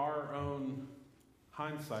with our own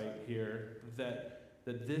hindsight here that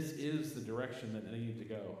this is the direction that they need to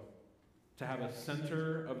go. To have a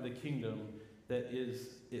center of the kingdom that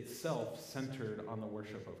is itself centered on the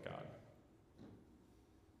worship of God.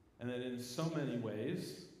 And that in so many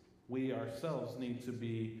ways, we ourselves need to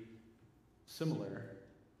be similar.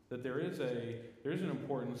 That there is an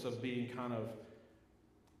importance of being kind of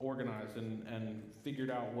organized and figured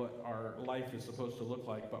out what our life is supposed to look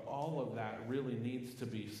like, but all of that really needs to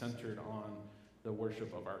be centered on the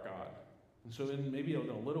worship of our God. And so in maybe in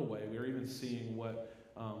a little way, we're even seeing what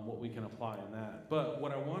we can apply in that. But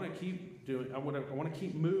what I want to keep doing, I want to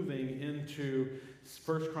keep moving into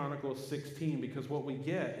 1 Chronicles 16, because what we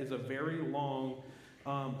get is a very long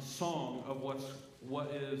song of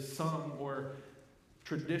what is sung or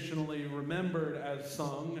traditionally remembered as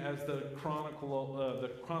sung as the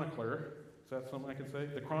chronicler. Is that something I can say?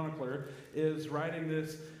 The chronicler is writing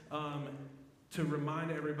this to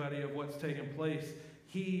remind everybody of what's taken place.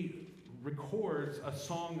 He records a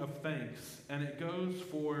song of thanks, and it goes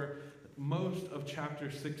for most of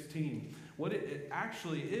chapter 16. What it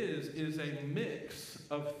actually is a mix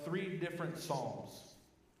of 3 different psalms.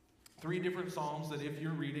 3 different psalms that if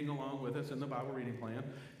you're reading along with us in the Bible reading plan,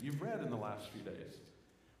 you've read in the last few days.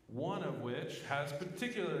 One of which has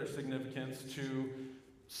particular significance to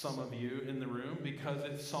some of you in the room because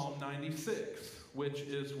it's Psalm 96, which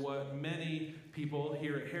is what many people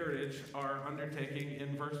here at Heritage are undertaking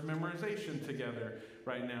in verse memorization together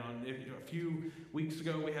right now. And a few weeks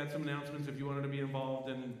ago we had some announcements. If you wanted to be involved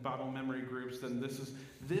in Bible memory groups, then this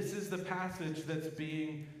is the passage that's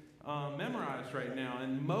being memorized right now.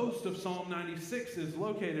 And most of Psalm 96 is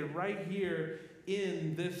located right here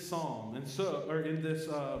in this psalm, or in this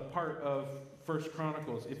part of 1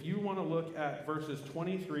 Chronicles. If you want to look at verses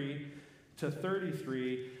 23 to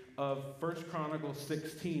 33 of 1 Chronicles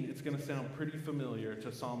 16, it's going to sound pretty familiar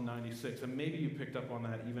to Psalm 96. And maybe you picked up on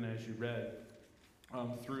that even as you read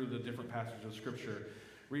through the different passages of Scripture.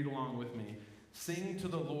 Read along with me. Sing to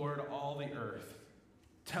the Lord, all the earth.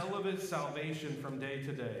 Tell of his salvation from day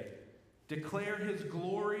to day. Declare his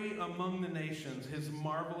glory among the nations, his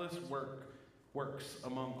marvelous works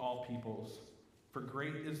among all peoples. For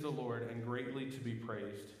great is the Lord and greatly to be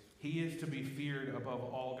praised. He is to be feared above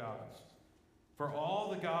all gods. For all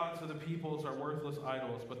the gods of the peoples are worthless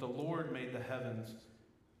idols, but the Lord made the heavens.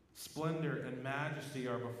 Splendor and majesty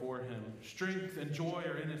are before him. Strength and joy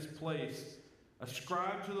are in his place.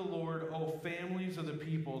 Ascribe to the Lord, O families of the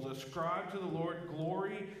peoples. Ascribe to the Lord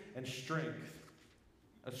glory and strength.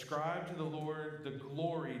 Ascribe to the Lord the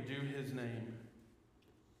glory due his name.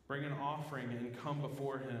 Bring an offering and come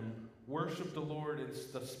before him. Worship the Lord in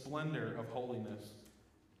the splendor of holiness.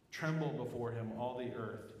 Tremble before him, all the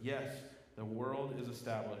earth. Yes, the world is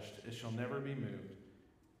established. It shall never be moved.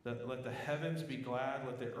 Let the heavens be glad.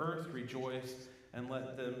 Let the earth rejoice. And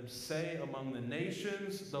let them say among the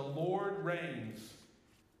nations, the Lord reigns.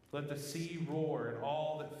 Let the sea roar and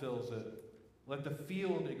all that fills it. Let the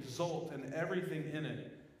field exult and everything in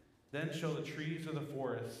it. Then shall the trees of the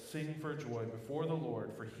forest sing for joy before the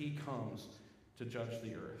Lord, for he comes to judge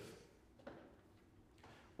the earth.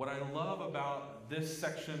 What I love about this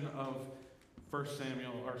section of 1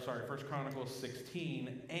 Chronicles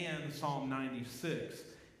 16 and Psalm 96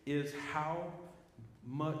 is how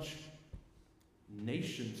much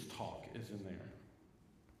nations talk is in there.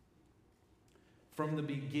 From the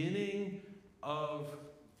beginning of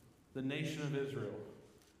the nation of Israel,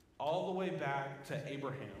 all the way back to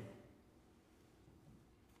Abraham,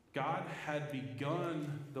 God had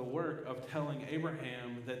begun the work of telling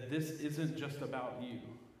Abraham that this isn't just about you.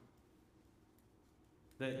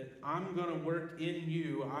 That I'm going to work in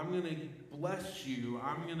you. I'm going to bless you.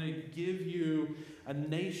 I'm going to give you a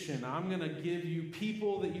nation. I'm going to give you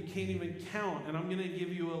people that you can't even count. And I'm going to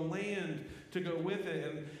give you a land to go with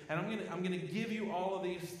it. And I'm going to give you all of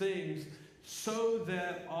these things so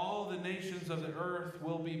that all the nations of the earth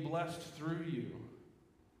will be blessed through you.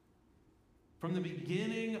 From the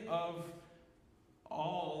beginning of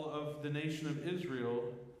all of the nation of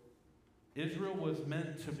Israel, Israel was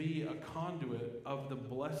meant to be a conduit of the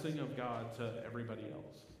blessing of God to everybody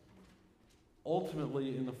else.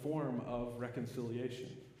 Ultimately in the form of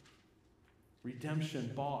reconciliation.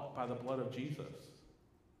 Redemption bought by the blood of Jesus.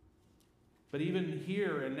 But even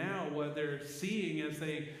here and now, what they're seeing as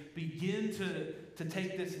they begin to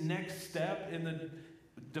take this next step in the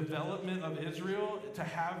development of Israel, to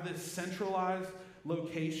have this centralized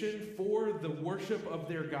location for the worship of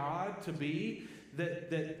their God to be,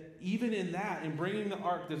 that even in that, in bringing the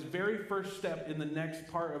ark, this very first step in the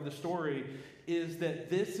next part of the story is that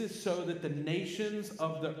this is so that the nations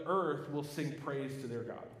of the earth will sing praise to their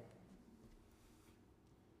God.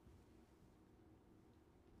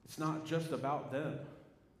 It's not just about them.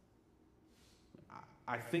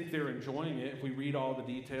 I think they're enjoying it. If we read all the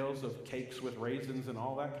details of cakes with raisins and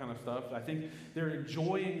all that kind of stuff, I think they're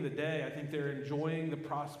enjoying the day. I think they're enjoying the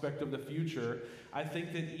prospect of the future. I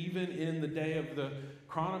think that even in the day of the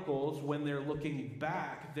Chronicles, when they're looking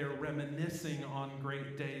back, they're reminiscing on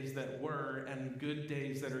great days that were and good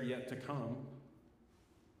days that are yet to come.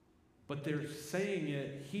 But they're saying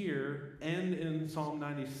it here and in Psalm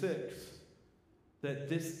 96 that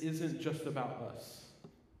this isn't just about us.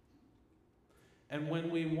 And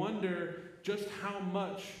when we wonder just how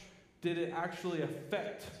much did it actually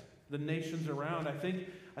affect the nations around, I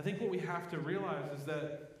think what we have to realize is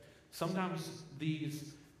that sometimes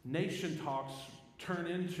these nation talks turn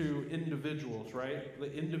into individuals, right?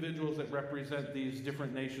 The individuals that represent these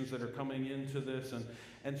different nations that are coming into this.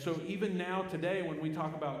 And so even now today, when we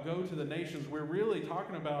talk about go to the nations, we're really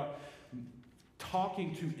talking about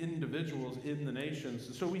talking to individuals in the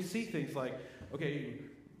nations. So we see things like, okay,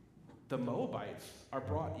 the Moabites are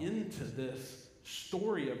brought into this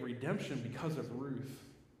story of redemption because of Ruth.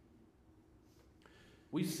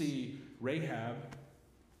 We see Rahab,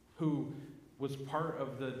 who was part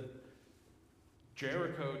of the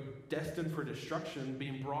Jericho destined for destruction,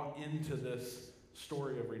 being brought into this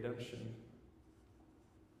story of redemption.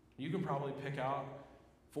 You can probably pick out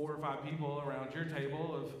 4 or 5 people around your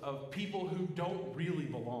table of people who don't really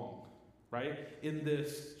belong, right, in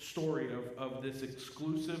this story of this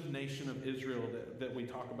exclusive nation of Israel that we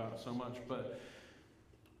talk about so much.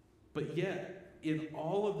 But yet, in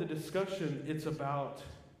all of the discussion, it's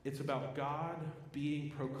about God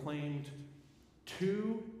being proclaimed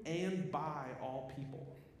to and by all people.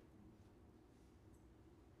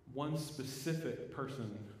 One specific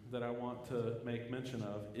person that I want to make mention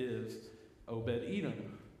of is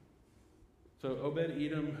Obed-Edom. So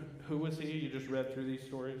Obed-Edom, who was he? You just read through these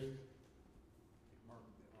stories?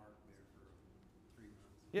 Parked the ark there for 3 months.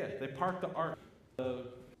 Yeah, they parked the ark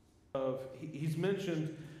he's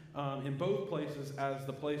mentioned in both places as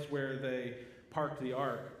the place where they parked the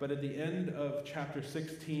ark. But at the end of chapter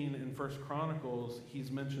 16 in 1 Chronicles,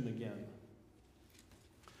 he's mentioned again.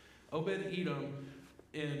 Obed-Edom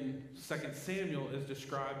in 2 Samuel is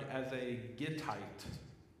described as a Gittite.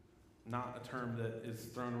 Not a term that is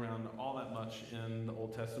thrown around all that much in the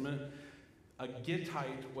Old Testament. A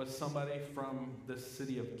Gittite was somebody from the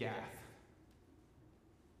city of Gath.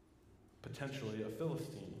 Potentially a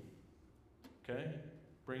Philistine. Okay?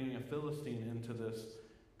 Bringing a Philistine into this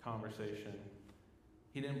conversation.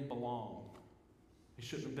 He didn't belong. He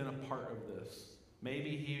shouldn't have been a part of this.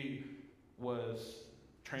 Maybe he was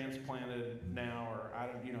transplanted now, or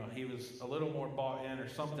he was a little more bought in or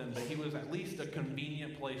something, but he was at least a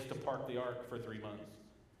convenient place to park the ark for 3 months.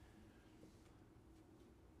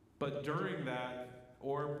 But during that,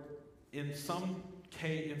 or in some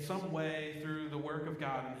way through the work of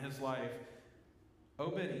God in his life,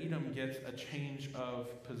 Obed-Edom gets a change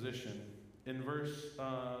of position. In verse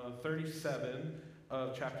 37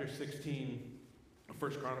 of chapter 16 of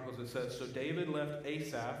 1 Chronicles, it says, "So David left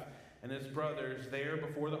Asaph and his brothers there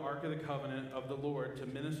before the ark of the covenant of the Lord to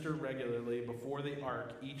minister regularly before the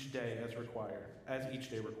ark each day as each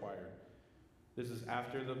day required." This is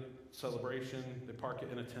after the celebration. They park it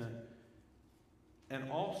in a tent. "And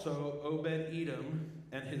also Obed-Edom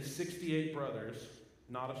and his 68 brothers,"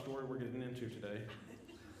 not a story we're getting into today,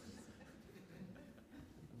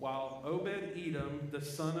 "while Obed-Edom, the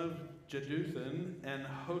son of Jeduthun, and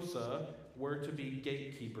Hosah were to be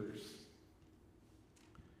gatekeepers.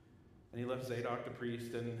 And he left Zadok the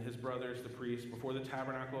priest and his brothers the priests before the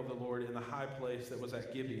tabernacle of the Lord in the high place that was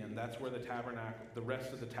at Gibeon." That's where the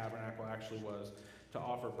rest of the tabernacle actually was, "to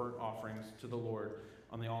offer burnt offerings to the Lord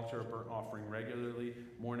on the altar of burnt offering regularly,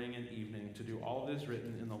 morning and evening, to do all that is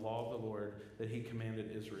written in the law of the Lord that he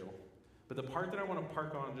commanded Israel." But the part that I want to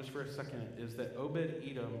park on just for a second is that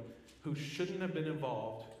Obed-Edom, who shouldn't have been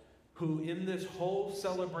involved, who in this whole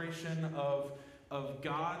celebration of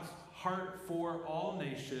God's heart for all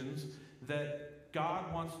nations, that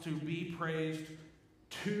God wants to be praised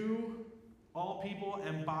to all people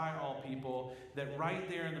and by all people, that right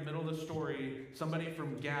there in the middle of the story, somebody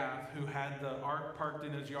from Gath who had the ark parked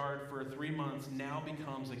in his yard for 3 months now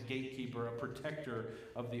becomes a gatekeeper, a protector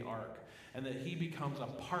of the ark, and that he becomes a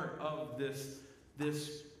part of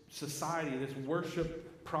this society, this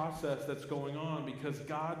worship process that's going on, because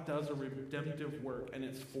God does a redemptive work, and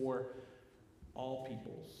it's for all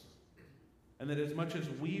peoples. And that as much as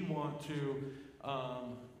we want to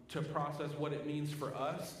process what it means for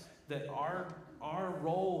us, that our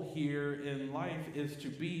role here in life is to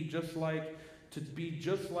be just like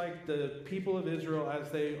the people of Israel as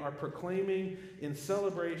they are proclaiming in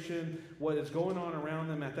celebration what is going on around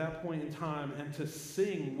them at that point in time, and to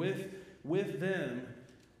sing with them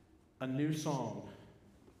a new song.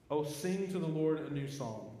 Oh, sing to the Lord a new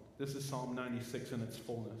song. This is Psalm 96 in its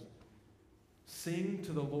fullness. Sing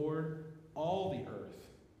to the Lord, all the earth.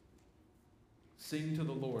 Sing to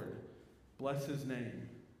the Lord. Bless his name.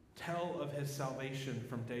 Tell of his salvation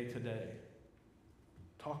from day to day.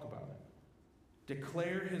 Talk about it.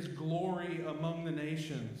 Declare his glory among the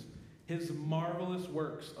nations, his marvelous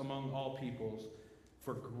works among all peoples.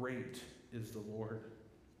 For great is the Lord,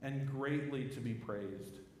 and greatly to be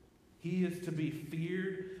praised. He is to be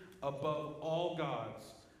feared above all gods,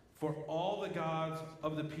 for all the gods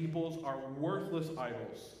of the peoples are worthless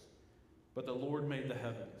idols, but the Lord made the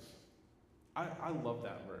heavens. I love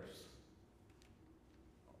that verse.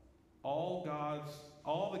 All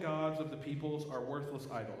the gods of the peoples are worthless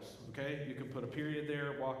idols. Okay? You can put a period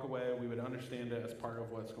there, walk away. We would understand it as part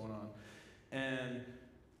of what's going on.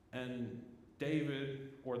 And David,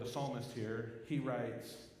 or the psalmist here, he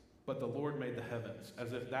writes, but the Lord made the heavens,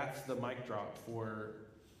 as if that's the mic drop for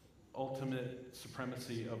ultimate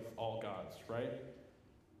supremacy of all gods, right?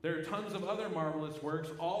 There are tons of other marvelous works,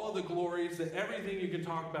 all of the glories, that everything you can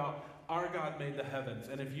talk about. Our God made the heavens.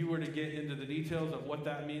 And if you were to get into the details of what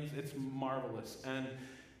that means, it's marvelous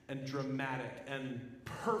and dramatic and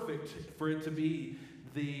perfect for it to be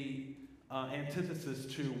the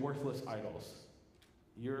antithesis to worthless idols.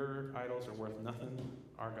 Your idols are worth nothing.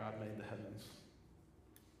 Our God made the heavens.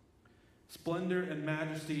 Splendor and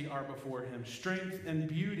majesty are before him. Strength and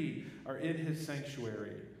beauty are in his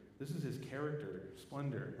sanctuary. This is his character.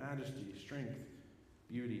 Splendor, majesty, strength,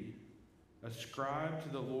 beauty. Ascribe to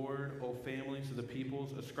the Lord, O families of the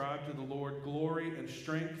peoples. Ascribe to the Lord glory and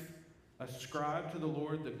strength. Ascribe to the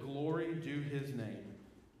Lord the glory due his name.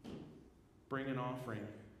 Bring an offering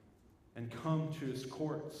and come to his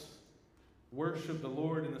courts. Worship the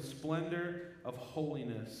Lord in the splendor of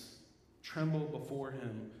holiness. Tremble before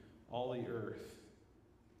him, all the earth.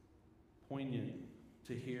 Poignant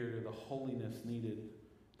to hear the holiness needed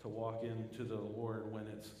to walk into the Lord when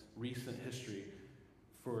it's recent history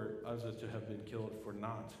for Uzzah to have been killed for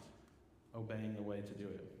not obeying the way to do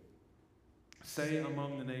it. Say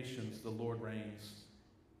among the nations, the Lord reigns.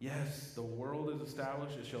 Yes, the world is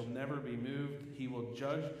established, it shall never be moved. He will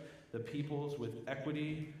judge the peoples with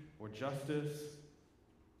equity or justice.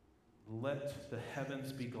 Let the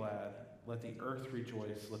heavens be glad. Let the earth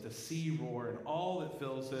rejoice. Let the sea roar and all that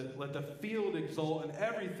fills it. Let the field exult and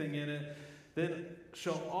everything in it. Then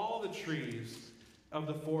shall all the trees of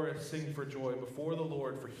the forest sing for joy before the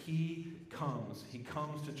Lord, for he comes. He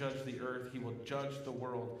comes to judge the earth. He will judge the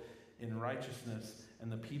world in righteousness and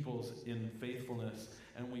the peoples in faithfulness.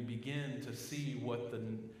 And we begin to see what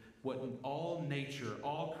all nature,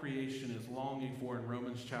 all creation is longing for in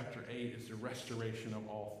Romans chapter 8 is the restoration of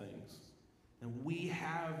all things. And we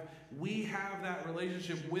have that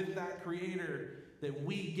relationship with that Creator, that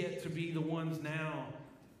we get to be the ones now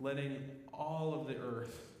letting all of the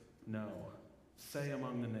earth know. Say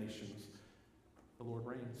among the nations, the Lord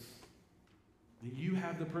reigns. You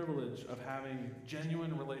have the privilege of having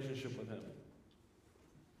genuine relationship with him.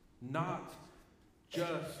 Not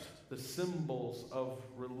just the symbols of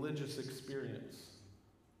religious experience,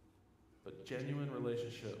 but genuine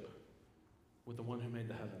relationship with the one who made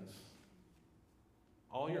the heavens.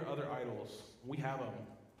 All your other idols, we have them.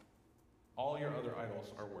 All your other idols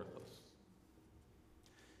are worthless.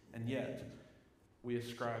 And yet, we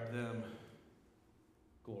ascribe them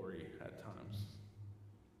glory at times.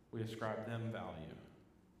 We ascribe them value.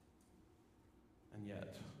 And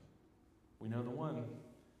yet, we know the one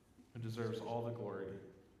who deserves all the glory.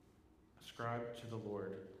 Ascribe to the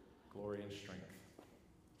Lord glory and strength.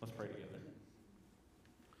 Let's pray together.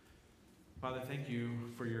 Father, thank you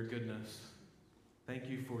for your goodness. Thank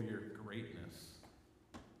you for your greatness,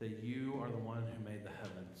 that you are the one who made the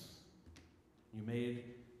heavens. You made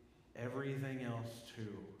everything else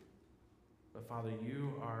too. But Father,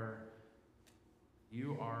 you are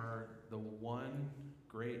the one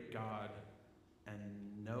great God and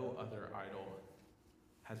no other idol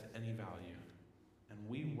has any value. And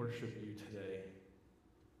we worship you today.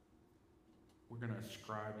 We're going to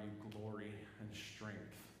ascribe you glory and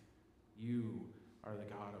strength. You are the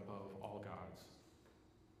God above all gods.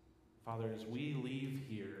 Father, as we leave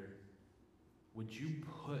here, would you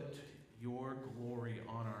put your glory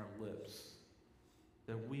on our lips,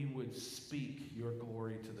 that we would speak your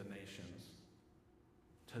glory to the nations,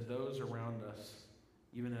 to those around us,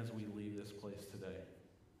 even as we leave this place today.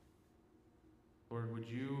 Lord, would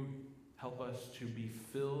you help us to be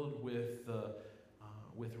filled with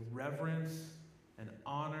reverence and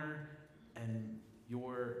honor and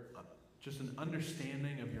your just an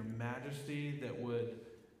understanding of your majesty that would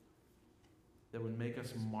make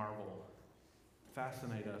us marvel,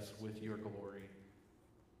 fascinate us with your glory,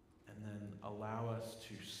 and then allow us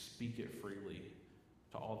to speak it freely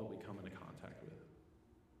to all that we come into contact with.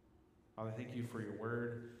 Father, thank you for your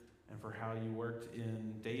word and for how you worked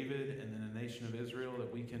in David and in the nation of Israel,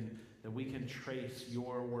 that we can trace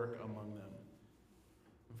your work among them.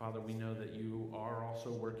 And Father, we know that you are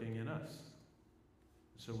also working in us.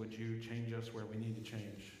 So would you change us where we need to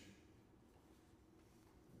change?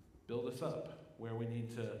 Build us up where we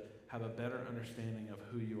need to have a better understanding of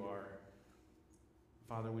who you are.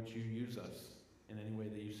 Father, would you use us in any way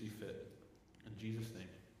that you see fit? In Jesus' name,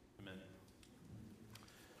 amen.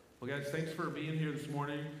 Well, guys, thanks for being here this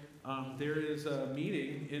morning. There is a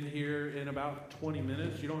meeting in here in about 20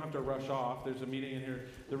 minutes. You don't have to rush off. There's a meeting in here.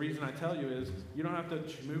 The reason I tell you is you don't have to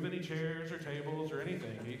move any chairs or tables or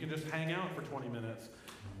anything. You can just hang out for 20 minutes.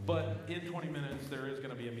 But in 20 minutes, there is going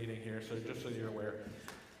to be a meeting here, so just so you're aware.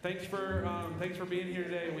 Thanks for being here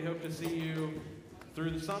today. We hope to see you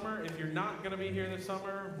through the summer. If you're not going to be here this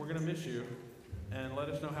summer, we're going to miss you. And let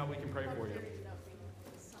us know how we can pray for you.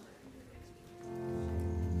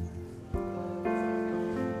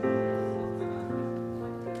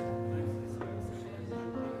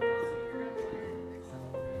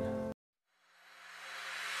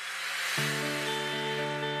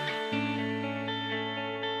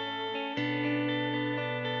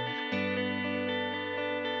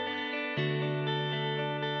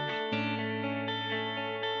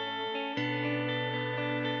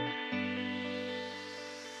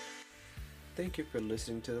 Thank you for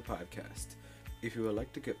listening to the podcast. If you would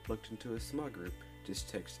like to get plugged into a small group, just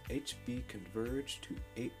text HB Converge to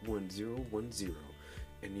 81010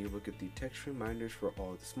 and you will get the text reminders for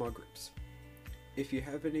all the small groups. If you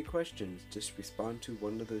have any questions, just respond to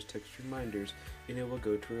one of those text reminders and it will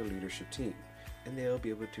go to our leadership team and they'll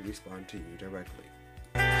be able to respond to you directly.